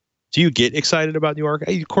 Do you get excited about new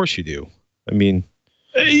architecture? Of course you do. I mean,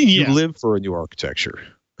 you live for a new architecture.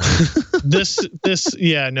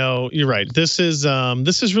 Yeah, no, you're right. This is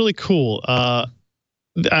really cool.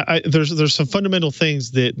 There's some fundamental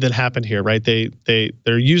things that happen here, right?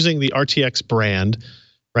 They're using the RTX brand,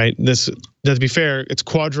 right? To be fair, it's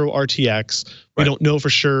Quadro RTX. We don't know for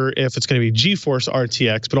sure if it's going to be GeForce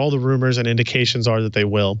RTX, but all the rumors and indications are that they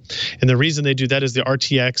will. And the reason they do that is the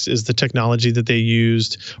RTX is the technology that they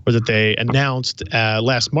used or that they announced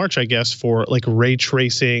last March, I guess, for like ray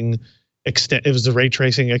tracing. It was the ray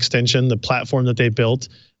tracing extension, the platform that they built.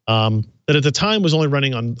 That at the time was only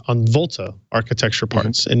running on Volta architecture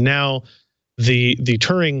parts, and now the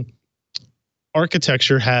Turing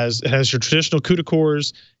architecture has your traditional CUDA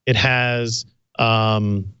cores. It has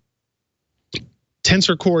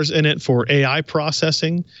tensor cores in it for AI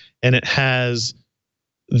processing, and it has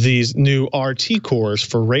these new RT cores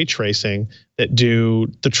for ray tracing that do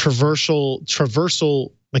the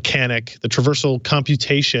traversal mechanic, the traversal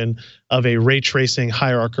computation of a ray tracing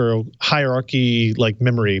hierarchy like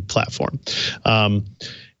memory platform.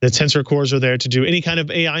 The tensor cores are there to do any kind of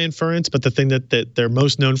AI inference, but the thing that they're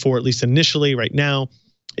most known for, at least initially right now,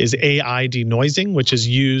 is AI denoising, which is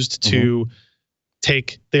used to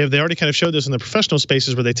take, they already kind of showed this in the professional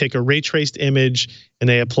spaces where they take a ray traced image and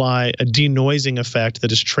they apply a denoising effect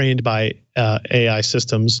that is trained by AI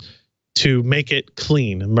systems to make it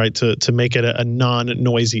clean, right? To make it a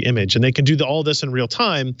non-noisy image. And they can do all this in real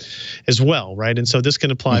time as well, right? And so this can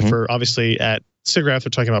apply for, obviously at SIGGRAPH, they're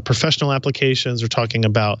talking about professional applications. They're talking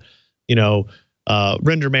about,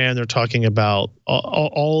 RenderMan. They're talking about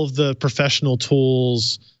all of the professional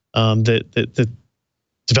tools that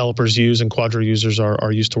developers use and Quadro users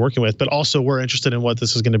are used to working with. But also we're interested in what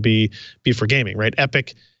this is going to be for gaming, right?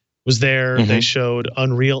 Epic was there. They showed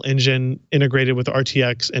Unreal Engine integrated with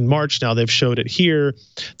RTX in March. Now they've showed it here.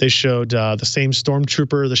 They showed the same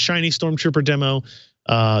Stormtrooper, the shiny Stormtrooper demo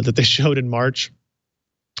that they showed in March.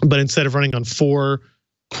 But instead of running on 4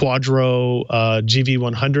 Quadro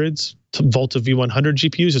GV100s, Volta V100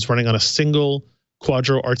 GPUs, it's running on a single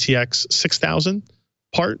Quadro RTX 6000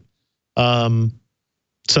 part.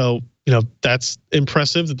 So, that's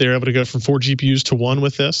impressive that they're able to go from 4 GPUs to 1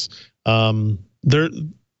 with this.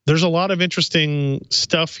 There's a lot of interesting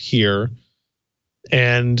stuff here,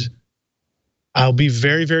 and I'll be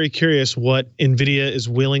very, very curious what Nvidia is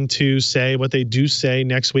willing to say, what they do say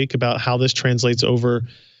next week about how this translates over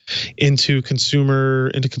into consumer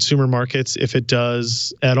markets, if it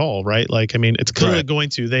does at all, right? Like, I mean, it's clearly going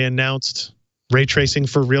to. They announced ray tracing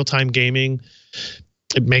for real-time gaming.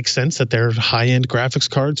 It makes sense that their high-end graphics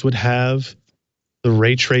cards would have the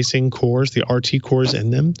ray tracing cores, the RT cores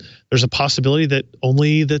in them. There's a possibility that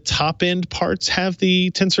only the top end parts have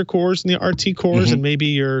the tensor cores and the RT cores, and maybe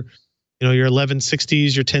your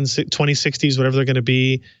 1160s, your 2060s, whatever they're going to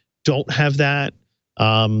be, don't have that.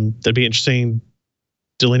 There'd be interesting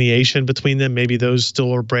delineation between them. Maybe those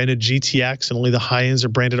still are branded GTX and only the high ends are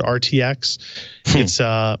branded RTX.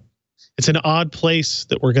 It's an odd place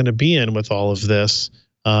that we're going to be in with all of this.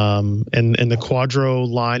 And the Quadro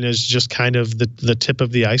line is just kind of the tip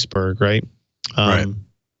of the iceberg, right? And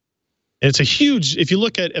it's a huge, if you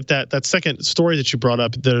look at that second story that you brought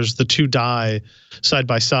up, there's the 2 die side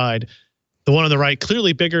by side. The one on the right,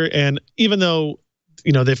 clearly bigger. And even though,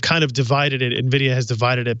 they've kind of divided it, Nvidia has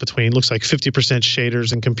divided it between, looks like 50%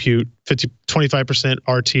 shaders and compute, 25%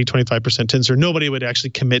 RT, 25% tensor. Nobody would actually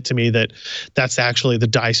commit to me that that's actually the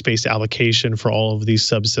die space allocation for all of these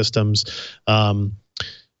subsystems.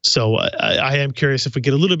 So I am curious if we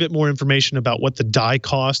get a little bit more information about what the die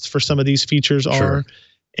cost for some of these features are.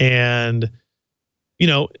 And,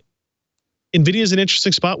 NVIDIA is an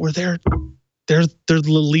interesting spot where they're the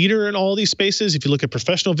leader in all these spaces. If you look at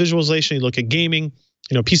professional visualization, you look at gaming,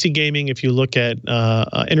 PC gaming, if you look at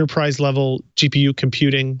enterprise level GPU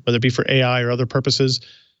computing, whether it be for AI or other purposes,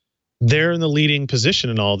 they're in the leading position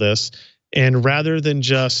in all this. And rather than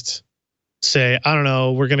just say, I don't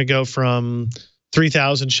know, we're going to go from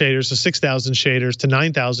 3,000 shaders to 6,000 shaders to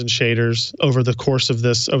 9,000 shaders over the course of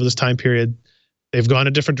this time period, they've gone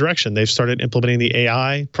a different direction. They've started implementing the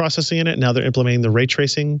AI processing in it. Now they're implementing the ray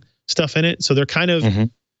tracing stuff in it. So they're kind of,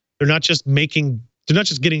 they're not just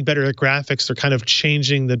getting better at graphics. They're kind of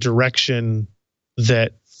changing the direction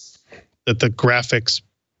that the graphics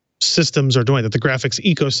systems are doing, that the graphics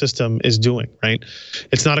ecosystem is doing, right?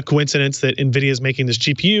 It's not a coincidence that NVIDIA is making this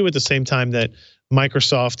GPU at the same time that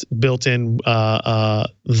Microsoft built in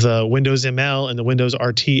the Windows ML and the Windows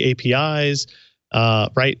RT APIs,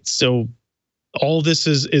 right? So all this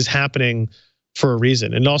is happening for a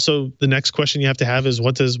reason. And also the next question you have to have is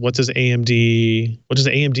what does AMD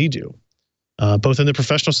do? both in the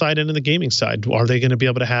professional side and in the gaming side. Are they going to be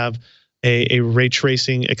able to have a ray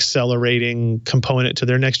tracing accelerating component to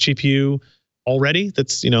their next GPU already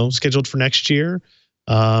that's scheduled for next year?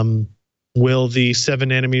 Will the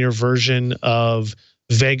 7-nanometer version of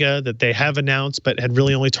Vega that they have announced but had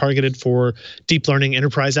really only targeted for deep learning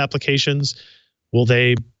enterprise applications, will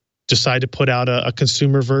they decide to put out a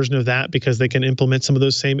consumer version of that because they can implement some of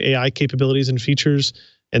those same AI capabilities and features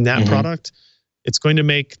in that product? It's going to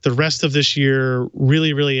make the rest of this year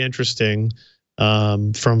really, really interesting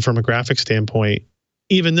from a graphics standpoint,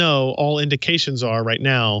 even though all indications are right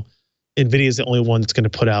now, NVIDIA is the only one that's going to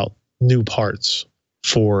put out new parts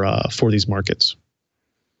for these markets.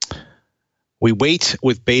 We wait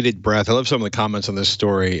with bated breath. I love some of the comments on this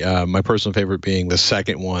story. My personal favorite being the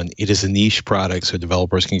second one. It is a niche product so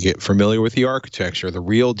developers can get familiar with the architecture. The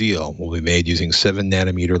real deal will be made using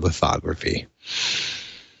 7-nanometer lithography.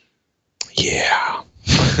 Yeah.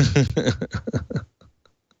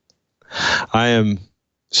 I am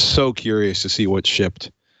so curious to see what's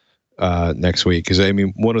shipped next week. Because, I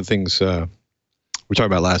mean, one of the things we talked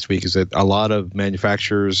about last week is that a lot of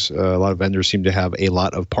manufacturers, a lot of vendors seem to have a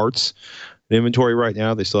lot of parts inventory right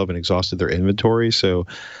now. They still haven't exhausted their inventory. So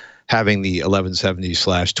having the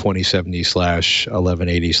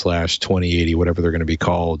 1170/2070/1180/2080, whatever they're going to be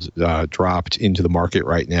called, dropped into the market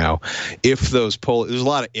right now. If those there's a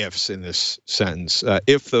lot of ifs in this sentence.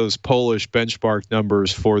 If those Polish benchmark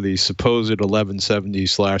numbers for the supposed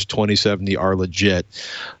 1170/2070 are legit,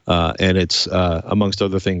 and it's amongst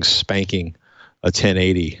other things spanking a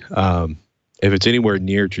 1080. If it's anywhere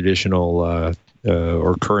near traditional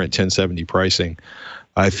or current 1070 pricing,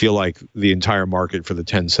 I feel like the entire market for the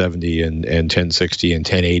 1070 and 1060 and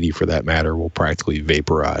 1080 for that matter will practically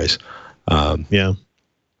vaporize. Yeah.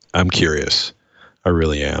 I'm curious. I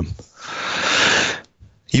really am.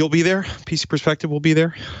 You'll be there? PC Perspective will be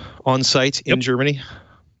there on site in Germany?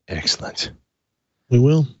 Excellent. We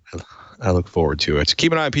will. I look forward to it.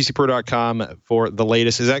 Keep an eye on PCPro.com for the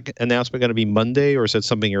latest. Is that announcement going to be Monday, or is that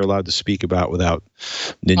something you're allowed to speak about without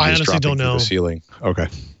ninjas I honestly dropping don't know. through the ceiling? Okay.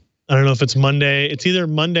 I don't know if it's Monday. It's either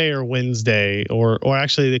Monday or Wednesday, or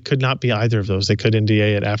actually it could not be either of those. They could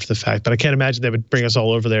NDA it after the fact, but I can't imagine they would bring us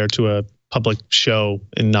all over there to a public show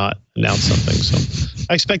and not announce something. So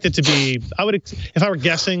I expect it to be, if I were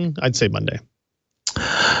guessing, I'd say Monday.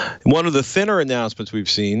 One of the thinner announcements we've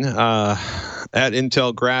seen at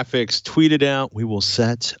Intel Graphics tweeted out, "We will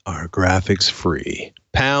set our graphics free."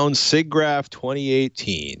 Pound SIGGRAPH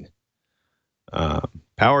 2018.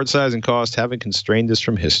 Powered size and cost haven't constrained us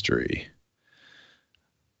from history.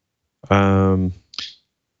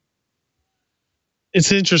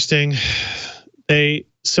 It's interesting.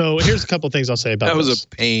 So here's a couple of things I'll say about that. This. Was a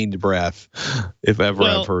pained breath, if ever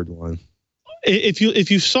I've heard one. If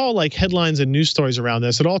you saw like headlines and news stories around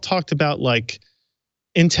this, it all talked about like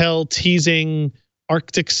Intel teasing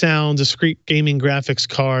Arctic Sound discrete gaming graphics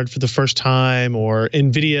card for the first time, or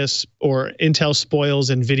Nvidia or Intel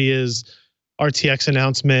spoils Nvidia's RTX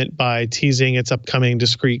announcement by teasing its upcoming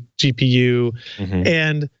discrete GPU.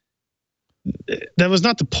 And that was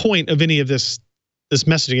not the point of any of this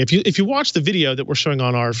messaging. If you watch the video that we're showing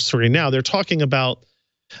on our screen now, they're talking about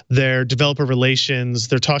their developer relations.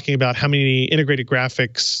 They're talking about how many integrated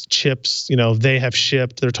graphics chips they have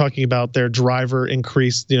shipped. They're talking about their driver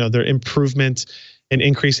increase, their improvement and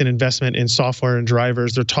increase in investment in software and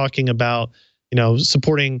drivers. They're talking about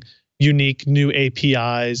supporting unique new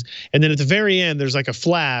APIs. And then at the very end, there's like a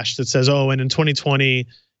flash that says, "Oh, and in 2020,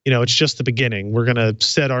 it's just the beginning. We're gonna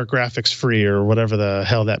set our graphics free," or whatever the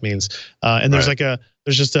hell that means. And there's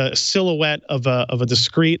there's just a silhouette of a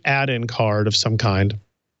discrete add-in card of some kind.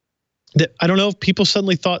 That I don't know if people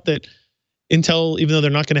suddenly thought that Intel, even though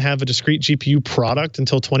they're not going to have a discrete GPU product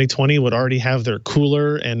until 2020, would already have their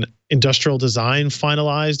cooler and industrial design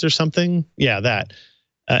finalized or something. Yeah, that.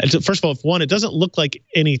 First of all, it doesn't look like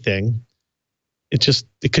anything. It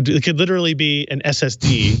could literally be an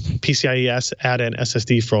SSD, PCIe add-in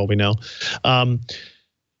SSD for all we know.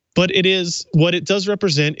 But what it does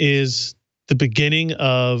represent is the beginning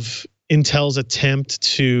of Intel's attempt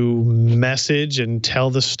to message and tell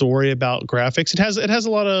the story about graphics. It has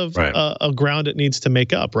a lot of ground it needs to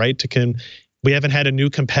make up, right? We haven't had a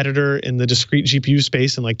new competitor in the discrete GPU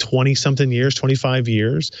space in like 20-something years, 25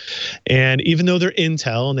 years. And even though they're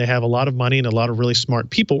Intel and they have a lot of money and a lot of really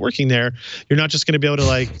smart people working there, you're not just going to be able to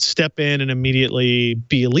like step in and immediately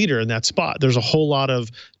be a leader in that spot. There's a whole lot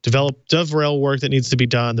of DevRel work that needs to be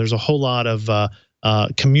done. There's a whole lot of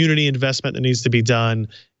community investment that needs to be done.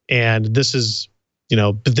 And this is,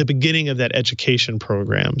 the beginning of that education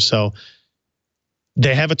program. So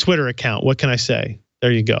they have a Twitter account. What can I say?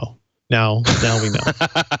 There you go. Now we know.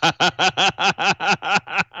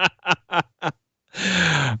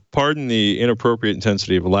 Pardon the inappropriate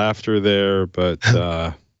intensity of laughter there, but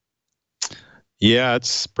yeah,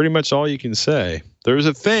 it's pretty much all you can say. There's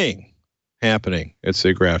a thing happening at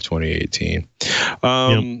SIGGRAPH 2018.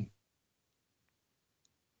 Yep.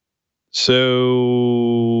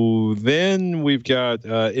 So then we've got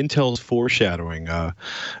Intel's foreshadowing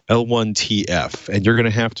L1TF, and you're going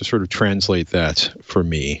to have to sort of translate that for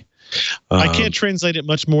me. I can't translate it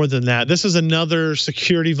much more than that. This is another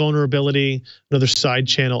security vulnerability, another side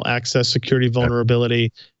channel access security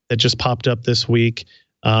vulnerability that just popped up this week.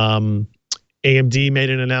 AMD made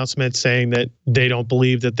an announcement saying that they don't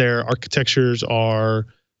believe that their architectures are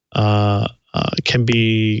can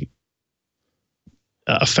be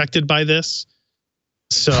affected by this.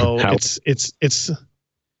 So it's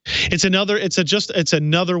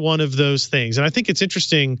another one of those things, and I think it's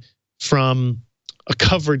interesting from a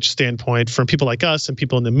coverage standpoint, from people like us and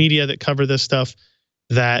people in the media that cover this stuff,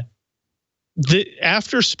 that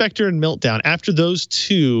after Spectre and Meltdown, after those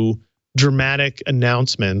two dramatic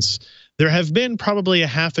announcements, there have been probably a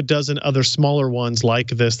half a dozen other smaller ones like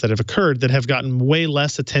this that have occurred that have gotten way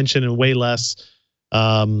less attention and way less,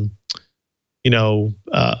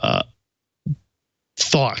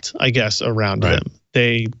 thought, I guess, around them.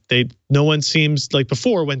 No one seems like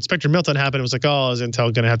before when Spectre Meltdown happened, it was like, oh, is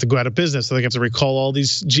Intel going to have to go out of business? So they have to recall all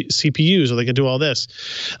these CPUs, or they can do all this.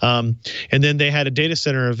 And then they had a data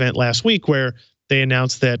center event last week where they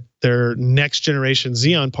announced that their next generation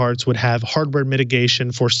Xeon parts would have hardware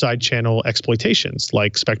mitigation for side channel exploitations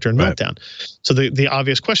like Spectre and Meltdown. So the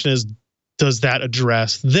obvious question is, does that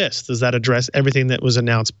address this? Does that address everything that was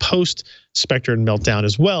announced post Spectre and Meltdown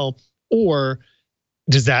as well? Or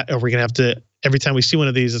are we going to have to, every time we see one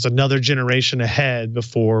of these, it's another generation ahead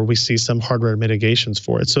before we see some hardware mitigations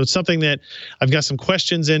for it? So it's something that I've got some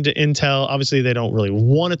questions into Intel. Obviously, they don't really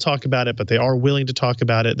want to talk about it, but they are willing to talk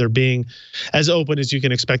about it. They're being as open as you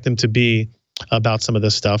can expect them to be about some of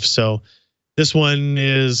this stuff. So this one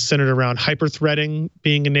is centered around hyper-threading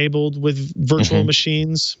being enabled with virtual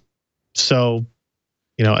machines. So,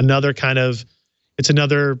 it's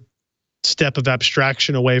another step of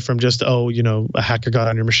abstraction away from just, a hacker got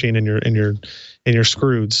on your machine and you're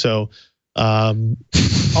screwed. So I'll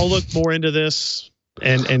look more into this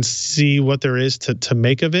and see what there is to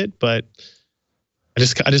make of it. But I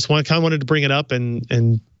just wanted to bring it up and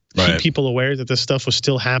keep people aware that this stuff was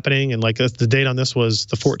still happening. And like the date on this was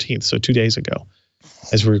the 14th, so 2 days ago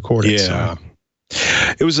as we recorded. Yeah. So.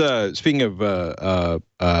 It was speaking of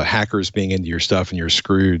hackers being into your stuff and you're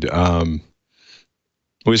screwed.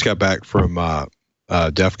 We just got back from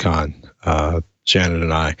Defcon, Shannon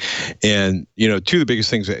and I, and two of the biggest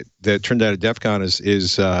things that turned out at Defcon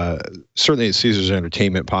is certainly at Caesars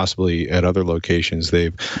Entertainment, possibly at other locations,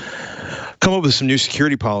 they've come up with some new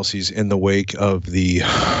security policies in the wake of the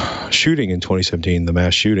shooting in 2017, the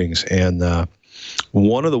mass shootings, and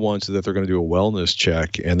one of the ones that they're going to do a wellness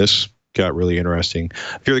check, and this got really interesting.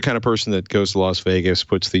 If you're the kind of person that goes to Las Vegas,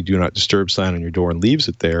 puts the "Do Not Disturb" sign on your door and leaves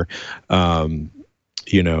it there,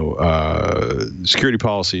 security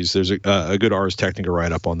policies, there's a good Ars Technica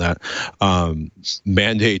write-up on that,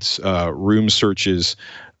 mandates room searches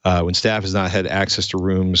when staff has not had access to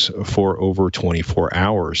rooms for over 24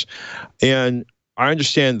 hours. And I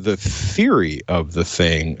understand the theory of the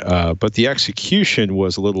thing, but the execution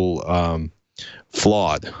was a little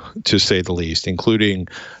flawed, to say the least, including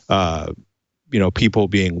people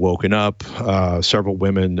being woken up, several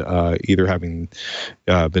women either having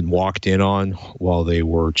been walked in on while they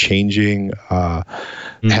were changing,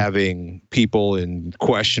 having people in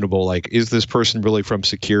questionable, like, is this person really from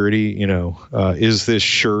security? Is this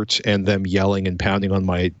shirt and them yelling and pounding on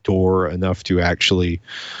my door enough to actually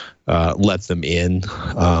let them in?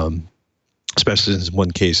 Especially in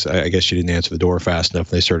one case, I guess she didn't answer the door fast enough.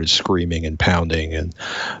 And they started screaming and pounding, and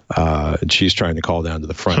she's trying to call down to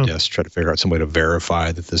the front desk to try to figure out some way to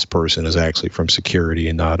verify that this person is actually from security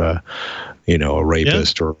and not a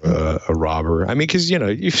rapist or a robber. I mean, because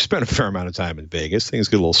you've spent a fair amount of time in Vegas, things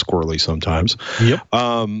get a little squirrely sometimes. Yep.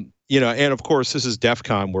 And of course, this is DEF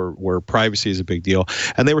CON where privacy is a big deal.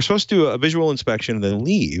 And they were supposed to do a visual inspection and then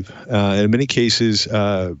leave. In many cases,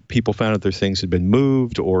 people found that their things had been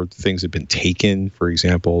moved or things had been taken. For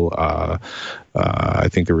example, I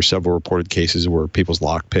think there were several reported cases where people's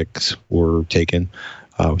lockpicks were taken,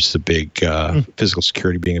 which is a big physical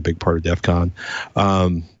security being a big part of DEF CON.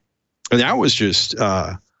 And that was just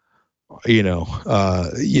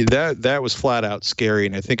that was flat out scary,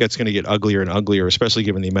 and I think that's going to get uglier and uglier, especially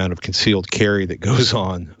given the amount of concealed carry that goes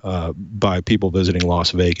on by people visiting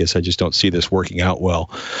Las Vegas. I just don't see this working out well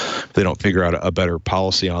if they don't figure out a better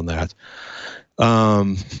policy on that.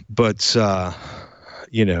 It's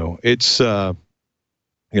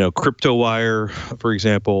CryptoWire, for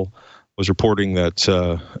example, was reporting that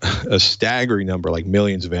a staggering number, like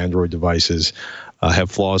millions of Android devices,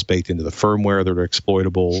 have flaws baked into the firmware that are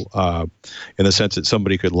exploitable, in the sense that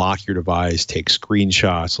somebody could lock your device, take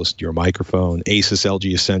screenshots, listen to your microphone. Asus,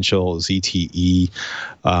 LG Essential, ZTE.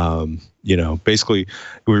 Basically, it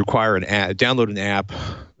would require download an app,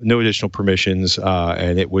 no additional permissions,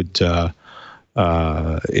 and it would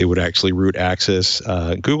actually root access.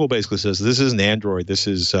 Google basically says this isn't Android. This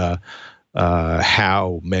is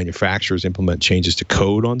how manufacturers implement changes to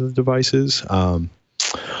code onto the devices.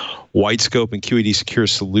 Whitescope and QED Secure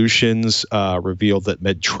Solutions revealed that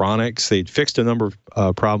Medtronic's, they'd fixed a number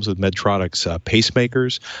of problems with Medtronic's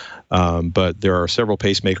pacemakers, but there are several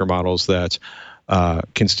pacemaker models that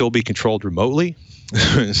can still be controlled remotely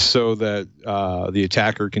so that the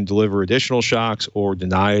attacker can deliver additional shocks or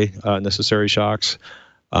deny necessary shocks.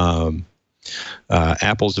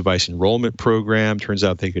 Apple's device enrollment program, turns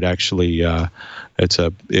out they could actually, it's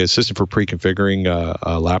a system for pre-configuring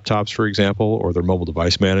laptops, for example, or their mobile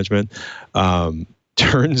device management.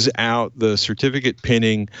 Turns out the certificate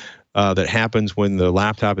pinning that happens when the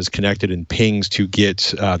laptop is connected and pings to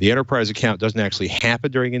get the enterprise account doesn't actually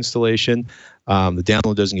happen during installation. The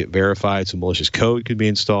download doesn't get verified, so malicious code could be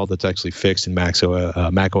installed. That's actually fixed in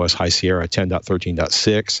macOS High Sierra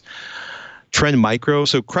 10.13.6. Trend Micro,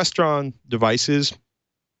 so Crestron devices,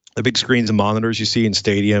 the big screens and monitors you see in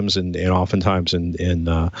stadiums and oftentimes in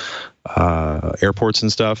airports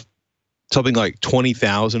and stuff. Something like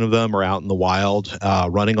 20,000 of them are out in the wild,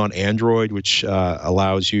 running on Android, which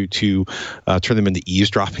allows you to turn them into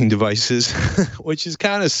eavesdropping devices, which is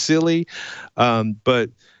kind of silly, but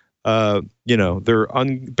they're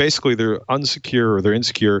basically they're unsecure or they're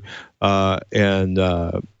insecure, and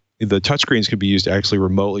the touchscreens could be used to actually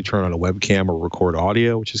remotely turn on a webcam or record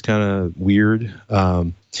audio, which is kind of weird.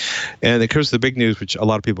 And of course, the big news, which a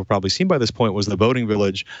lot of people have probably seen by this point, was the voting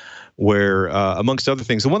village, where, amongst other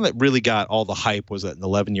things, the one that really got all the hype was that an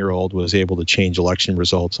 11-year-old was able to change election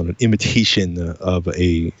results on an imitation of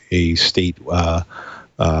a state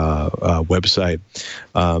website.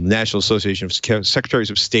 National Association of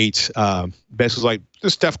Secretaries of State basically like,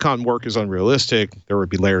 this Defcon work is unrealistic. There would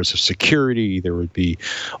be layers of security. There would be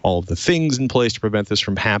all of the things in place to prevent this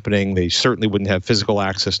from happening. They certainly wouldn't have physical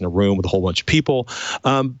access in a room with a whole bunch of people.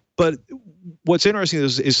 But what's interesting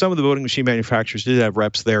is some of the voting machine manufacturers did have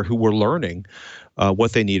reps there who were learning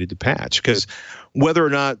what they needed to patch. Because whether or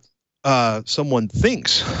not someone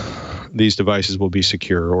thinks these devices will be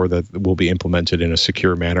secure or that will be implemented in a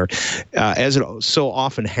secure manner, as it so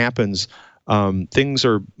often happens, things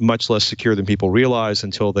are much less secure than people realize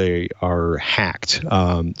until they are hacked.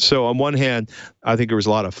 So on one hand, I think there was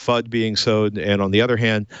a lot of FUD being sowed, and on the other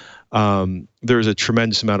hand, there's a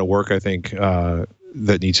tremendous amount of work, I think,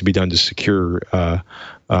 that needs to be done to secure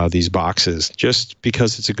these boxes, just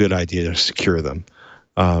because it's a good idea to secure them.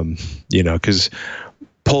 Because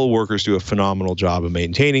poll workers do a phenomenal job of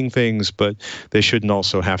maintaining things, but they shouldn't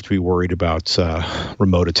also have to be worried about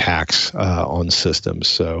remote attacks on systems.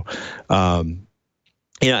 So, and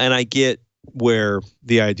I get where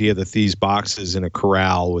the idea that these boxes in a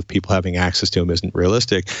corral with people having access to them isn't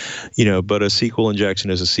realistic, but a SQL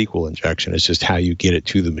injection is a SQL injection. It's just how you get it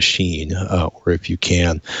to the machine, or if you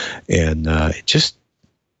can, and just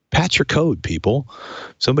patch your code, people.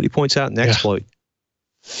 Somebody points out an exploit,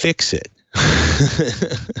 fix it.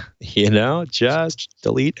 Just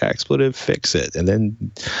delete expletive, fix it, and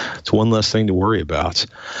then it's one less thing to worry about.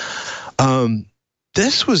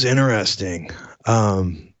 This was interesting.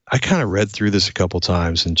 I kind of read through this a couple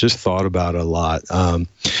times and just thought about it a lot.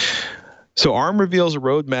 So ARM reveals a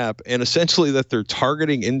roadmap, and essentially that they're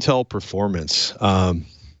targeting Intel performance.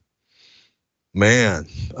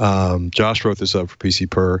 Josh wrote this up for PC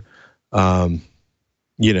Per. And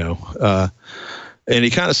he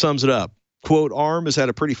kind of sums it up. Quote, ARM has had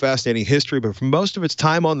a pretty fascinating history, but for most of its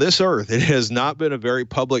time on this earth, it has not been a very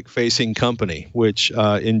public-facing company, which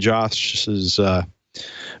in Josh's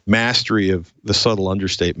mastery of the subtle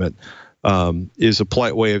understatement is a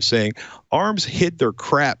polite way of saying ARM's hid their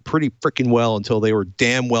crap pretty freaking well until they were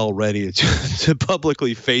damn well ready to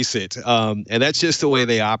publicly face it. And that's just the way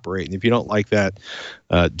they operate. And if you don't like that,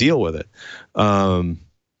 deal with it.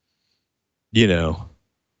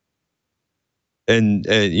 And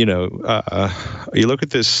you look at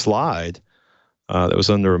this slide that was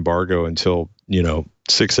under embargo until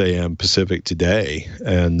 6 a.m. Pacific today.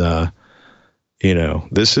 And,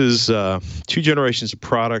 this is 2 generations of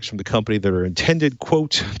products from the company that are intended,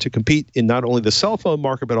 quote, to compete in not only the cell phone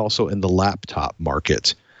market, but also in the laptop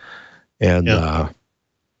market. And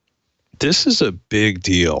this is a big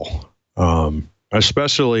deal,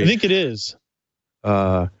 especially. I think it is.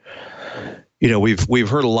 We've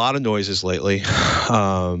heard a lot of noises lately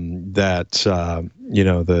that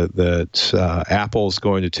Apple's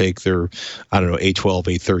going to take their, A12,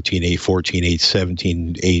 A13, A14,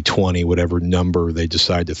 A17, A20, whatever number they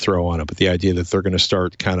decide to throw on it. But the idea that they're going to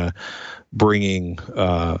start kind of bringing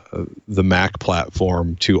the Mac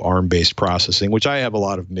platform to ARM-based processing, which I have a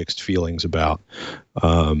lot of mixed feelings about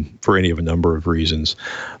for any of a number of reasons.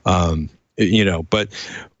 But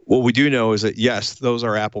what we do know is that, yes, those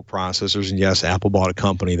are Apple processors, and yes, Apple bought a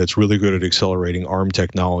company that's really good at accelerating ARM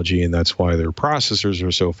technology, and that's why their processors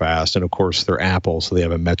are so fast. And of course, they're Apple, so they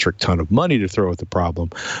have a metric ton of money to throw at the problem.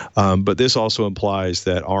 But this also implies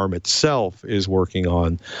that ARM itself is working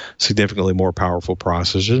on significantly more powerful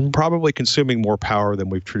processors and probably consuming more power than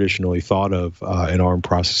we've traditionally thought of in ARM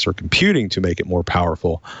processor computing to make it more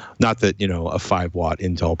powerful. Not that, a 5-watt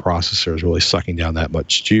Intel processor is really sucking down that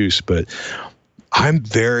much juice, but I'm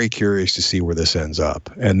very curious to see where this ends up.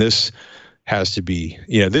 And this has to be,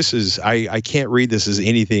 this is, I can't read this as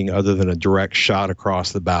anything other than a direct shot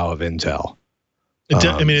across the bow of Intel. It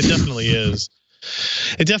definitely is.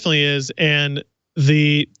 It definitely is. And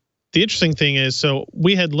the interesting thing is, so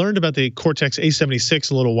we had learned about the Cortex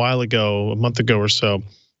A76 a little while ago, a month ago or so.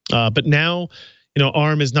 But now,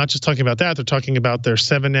 ARM is not just talking about that. They're talking about their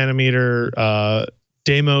 7 nanometer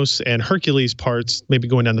Deimos and Hercules parts, maybe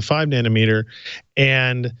going down to 5 nanometer,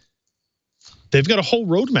 and they've got a whole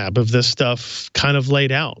roadmap of this stuff kind of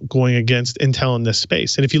laid out going against Intel in this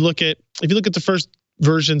space. And if you look at the first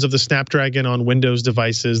versions of the Snapdragon on Windows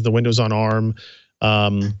devices, the Windows on ARM,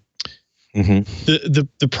 the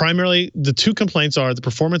 2 complaints are the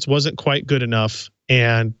performance wasn't quite good enough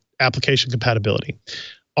and application compatibility.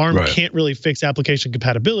 ARM can't really fix application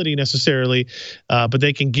compatibility necessarily, but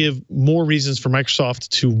they can give more reasons for Microsoft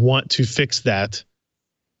to want to fix that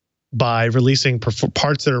by releasing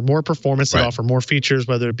parts that are more performance, that offer more features,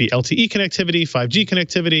 whether it be LTE connectivity, 5G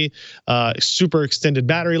connectivity, super extended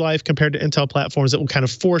battery life compared to Intel platforms that will kind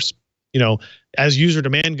of force, as user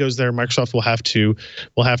demand goes there, Microsoft will have to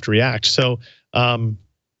react. So,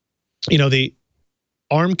 the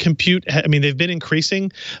ARM compute, they've been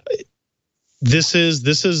increasing. This is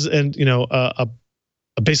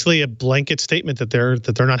basically a blanket statement that they're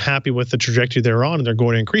not happy with the trajectory they're on, and they're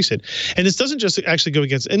going to increase it. And this doesn't just actually go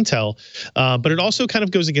against Intel, but it also kind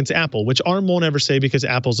of goes against Apple, which ARM won't ever say because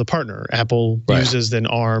Apple's a partner. Apple uses an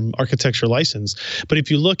ARM architecture license. But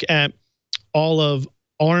if you look at all of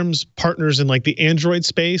ARM's partners in like the Android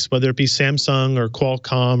space, whether it be Samsung or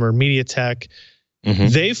Qualcomm or MediaTek,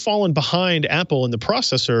 they've fallen behind Apple in the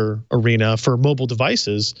processor arena for mobile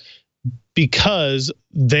devices, because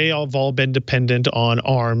they have all been dependent on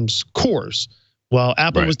ARM's cores. Well,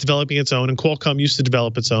 Apple was developing its own, and Qualcomm used to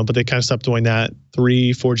develop its own, but they kind of stopped doing that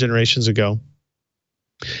 3-4 generations ago.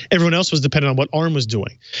 Everyone else was dependent on what ARM was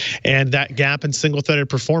doing. And that gap in single-threaded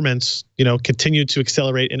performance, continued to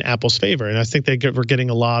accelerate in Apple's favor. And I think were getting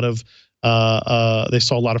a lot of, they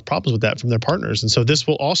saw a lot of problems with that from their partners. And so this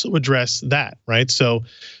will also address that, right? So,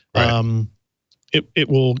 It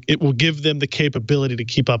will give them the capability to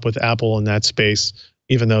keep up with Apple in that space,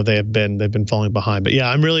 even though they've been falling behind. But yeah,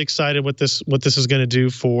 I'm really excited what this is going to do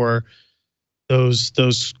for those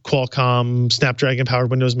Qualcomm Snapdragon powered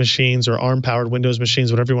Windows machines or ARM powered Windows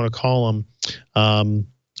machines, whatever you want to call them,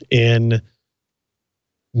 in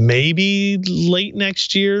maybe late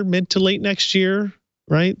next year, mid to late next year,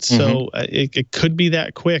 right? So it could be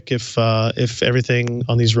that quick if everything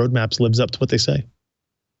on these roadmaps lives up to what they say.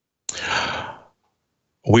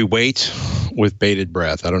 We wait with bated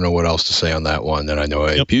breath. I don't know what else to say on that one. And I know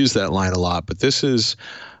I abuse that line a lot, but this is,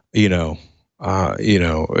 if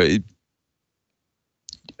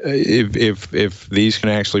these can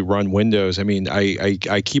actually run Windows,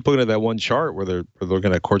 I keep looking at that one chart where they're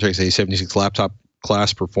looking at Cortex A76 laptop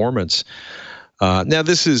class performance. Now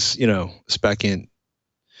this is, spec int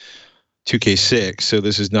 2K6, so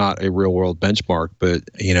this is not a real world benchmark, but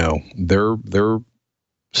they're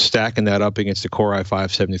stacking that up against a Core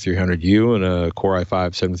i5-7300U and a Core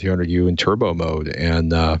i5-7300U in turbo mode.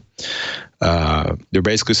 And they're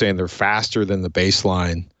basically saying they're faster than the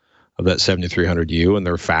baseline of that 7300U, and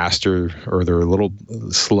they're faster, or they're a little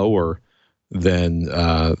slower than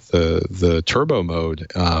the turbo mode,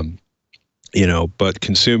 but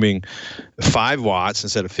consuming 5 watts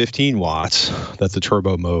instead of 15 watts that the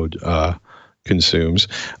turbo mode consumes.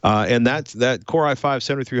 And that Core i5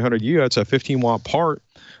 7300U, that's a 15-watt part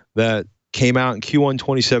that came out in Q1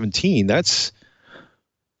 2017. That's,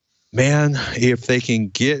 man, if they can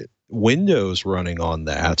get Windows running on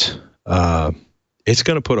that, it's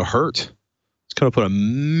going to put a hurt. It's going to put a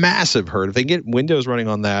massive hurt. If they get Windows running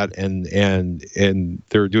on that and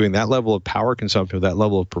they're doing that level of power consumption, that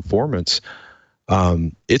level of performance,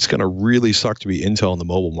 it's going to really suck to be Intel in the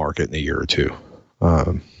mobile market in a year or two. They're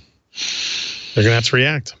going to have to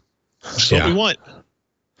react. That's what we want.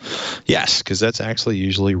 Yes, because that's actually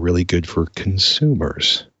usually really good for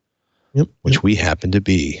consumers, which we happen to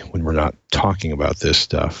be when we're not talking about this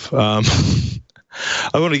stuff. I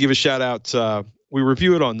want to give a shout out. We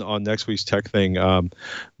review it on next week's tech thing,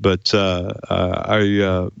 but my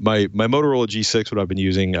Motorola G6, what I've been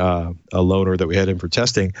using, a loaner that we had in for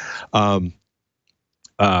testing, spent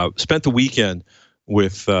the weekend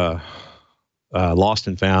with Lost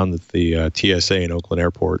and Found at the TSA in Oakland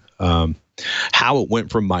Airport. How it went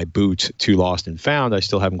from my boot to Lost and Found, I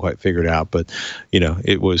still haven't quite figured out. But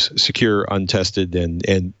it was secure, untested, and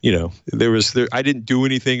I didn't do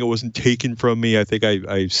anything. It wasn't taken from me. I think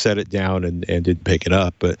I set it down and didn't pick it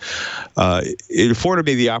up. But it afforded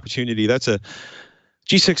me the opportunity. That's a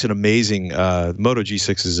G6, an amazing Moto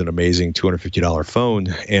G6 is an amazing $250 phone,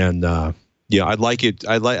 and I'd like it.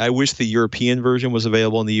 I wish the European version was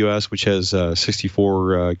available in the U.S., which has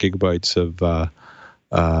 64 gigabytes of.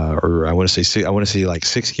 Or I want to say like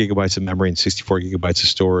 6 gigabytes of memory and 64 gigabytes of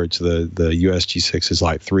storage. The US G6 is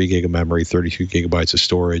like 3 gig of memory, 32 gigabytes of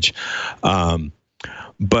storage.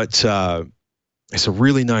 But it's a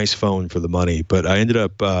really nice phone for the money. But I ended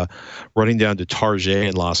up running down to Target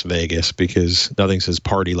in Las Vegas because nothing says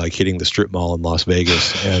party like hitting the strip mall in Las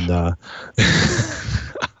Vegas. And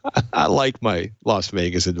I like my Las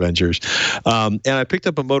Vegas adventures. And I picked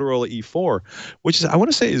up a Motorola E4, which is, I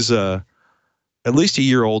want to say is at least a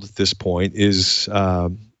year old at this point, is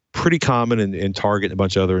pretty common in Target and a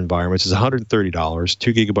bunch of other environments. It's $130,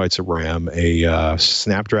 2 gigabytes of RAM, a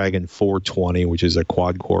Snapdragon 420, which is a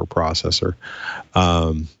quad-core processor.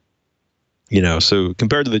 So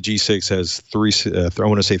compared to the G6, has 3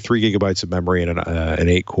 gigabytes of memory and an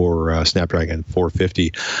 8-core Snapdragon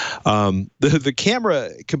 450. The camera,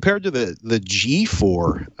 compared to the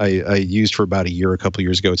G4 I used for about a couple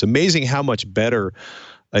years ago, it's amazing how much better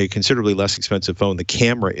a considerably less expensive phone the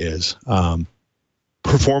camera is.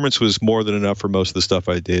 Performance was more than enough for most of the stuff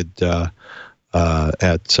I did most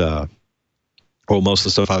of the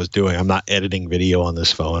stuff I was doing. I'm not editing video on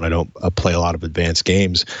this phone. I don't play a lot of advanced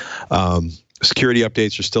games. Security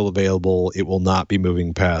updates are still available. It will not be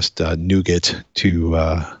moving past Nougat to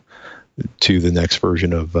the next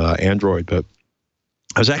version of Android. But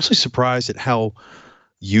I was actually surprised at how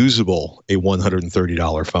usable a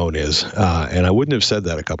 $130 phone is, and I wouldn't have said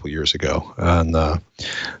that a couple years ago.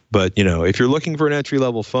 But if you're looking for an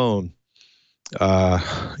entry-level phone, or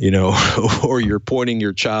you're pointing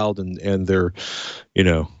your child and their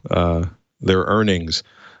earnings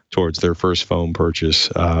towards their first phone purchase,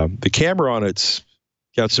 the camera on it's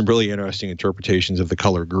got some really interesting interpretations of the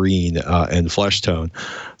color green and flesh tone.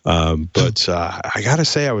 But I gotta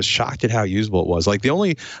say, I was shocked at how usable it was. Like the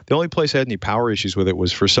only place I had any power issues with it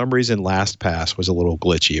was, for some reason, LastPass was a little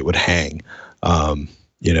glitchy. It would hang,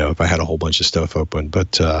 if I had a whole bunch of stuff open.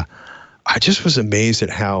 But I just was amazed at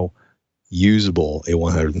how usable a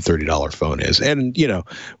 $130 phone is. And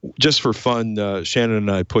just for fun, Shannon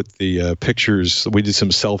and I put the pictures. We did some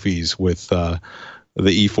selfies with the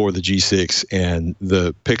E4, the G6, and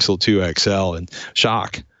the Pixel 2 XL, and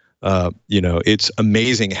shock. It's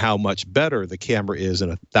amazing how much better the camera is in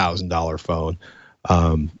a $1,000 phone.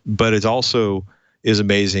 But it also is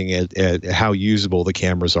amazing at how usable the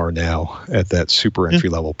cameras are now at that super entry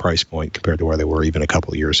level price point compared to where they were even a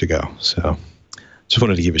couple of years ago. So just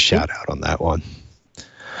wanted to give a shout out on that one.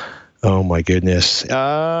 Oh my goodness.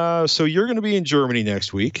 So you're going to be in Germany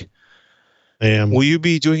next week. I am. Will you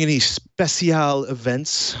be doing any special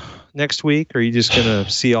events next week, or are you just going to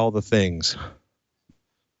see all the things?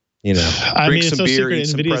 I mean, it's no secret.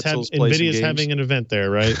 Nvidia's having an event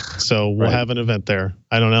there, right? So we'll have an event there.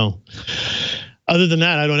 I don't know. Other than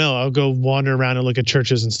that, I don't know. I'll go wander around and look at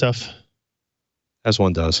churches and stuff. As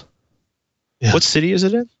one does. Yeah. What city is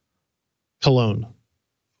it in? Cologne.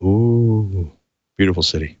 Ooh, beautiful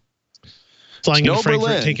city. Flying into Frankfurt,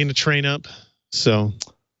 Berlin. Taking the train up. So.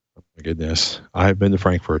 Oh my goodness. I've been to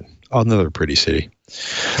Frankfurt. Another pretty city.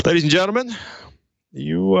 Ladies and gentlemen,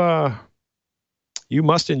 you you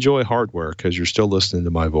must enjoy hardware because you're still listening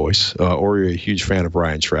to my voice, or you're a huge fan of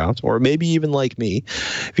Ryan Shrout, or maybe even like me.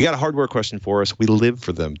 If you got a hardware question for us, we live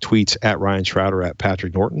for them. Tweets at Ryan Shrout or at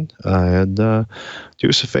Patrick Norton. And do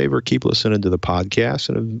us a favor, keep listening to the podcast.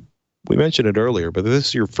 And we mentioned it earlier, but if this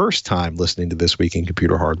is your first time listening to This Week in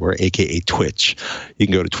Computer Hardware, aka TWiCH, you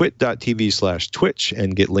can go to twit.tv/TWiCH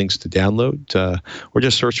and get links to download, or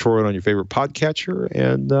just search for it on your favorite podcatcher.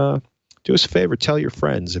 And do us a favor, tell your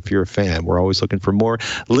friends if you're a fan. We're always looking for more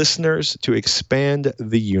listeners to expand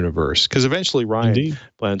the universe, because eventually Ryan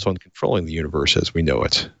plans on controlling the universe as we know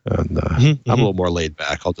it. And I'm a little more laid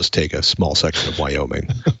back. I'll just take a small section of Wyoming.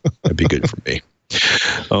 That'd be good for me.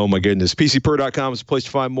 Oh, my goodness. PCPer.com is a place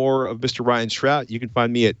to find more of Mr. Ryan Shrout. You can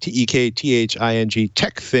find me at TEKTHING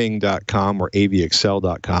techthing.com or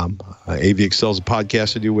avxl.com. AVXL is a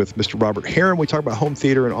podcast to do with Mr. Robert Heron. We talk about home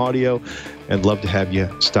theater and audio, and love to have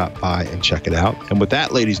you stop by and check it out. And with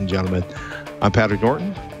that, ladies and gentlemen, I'm Patrick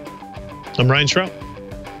Norton. I'm Ryan Shrout.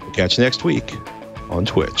 We'll catch you next week on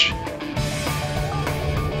TWiCH.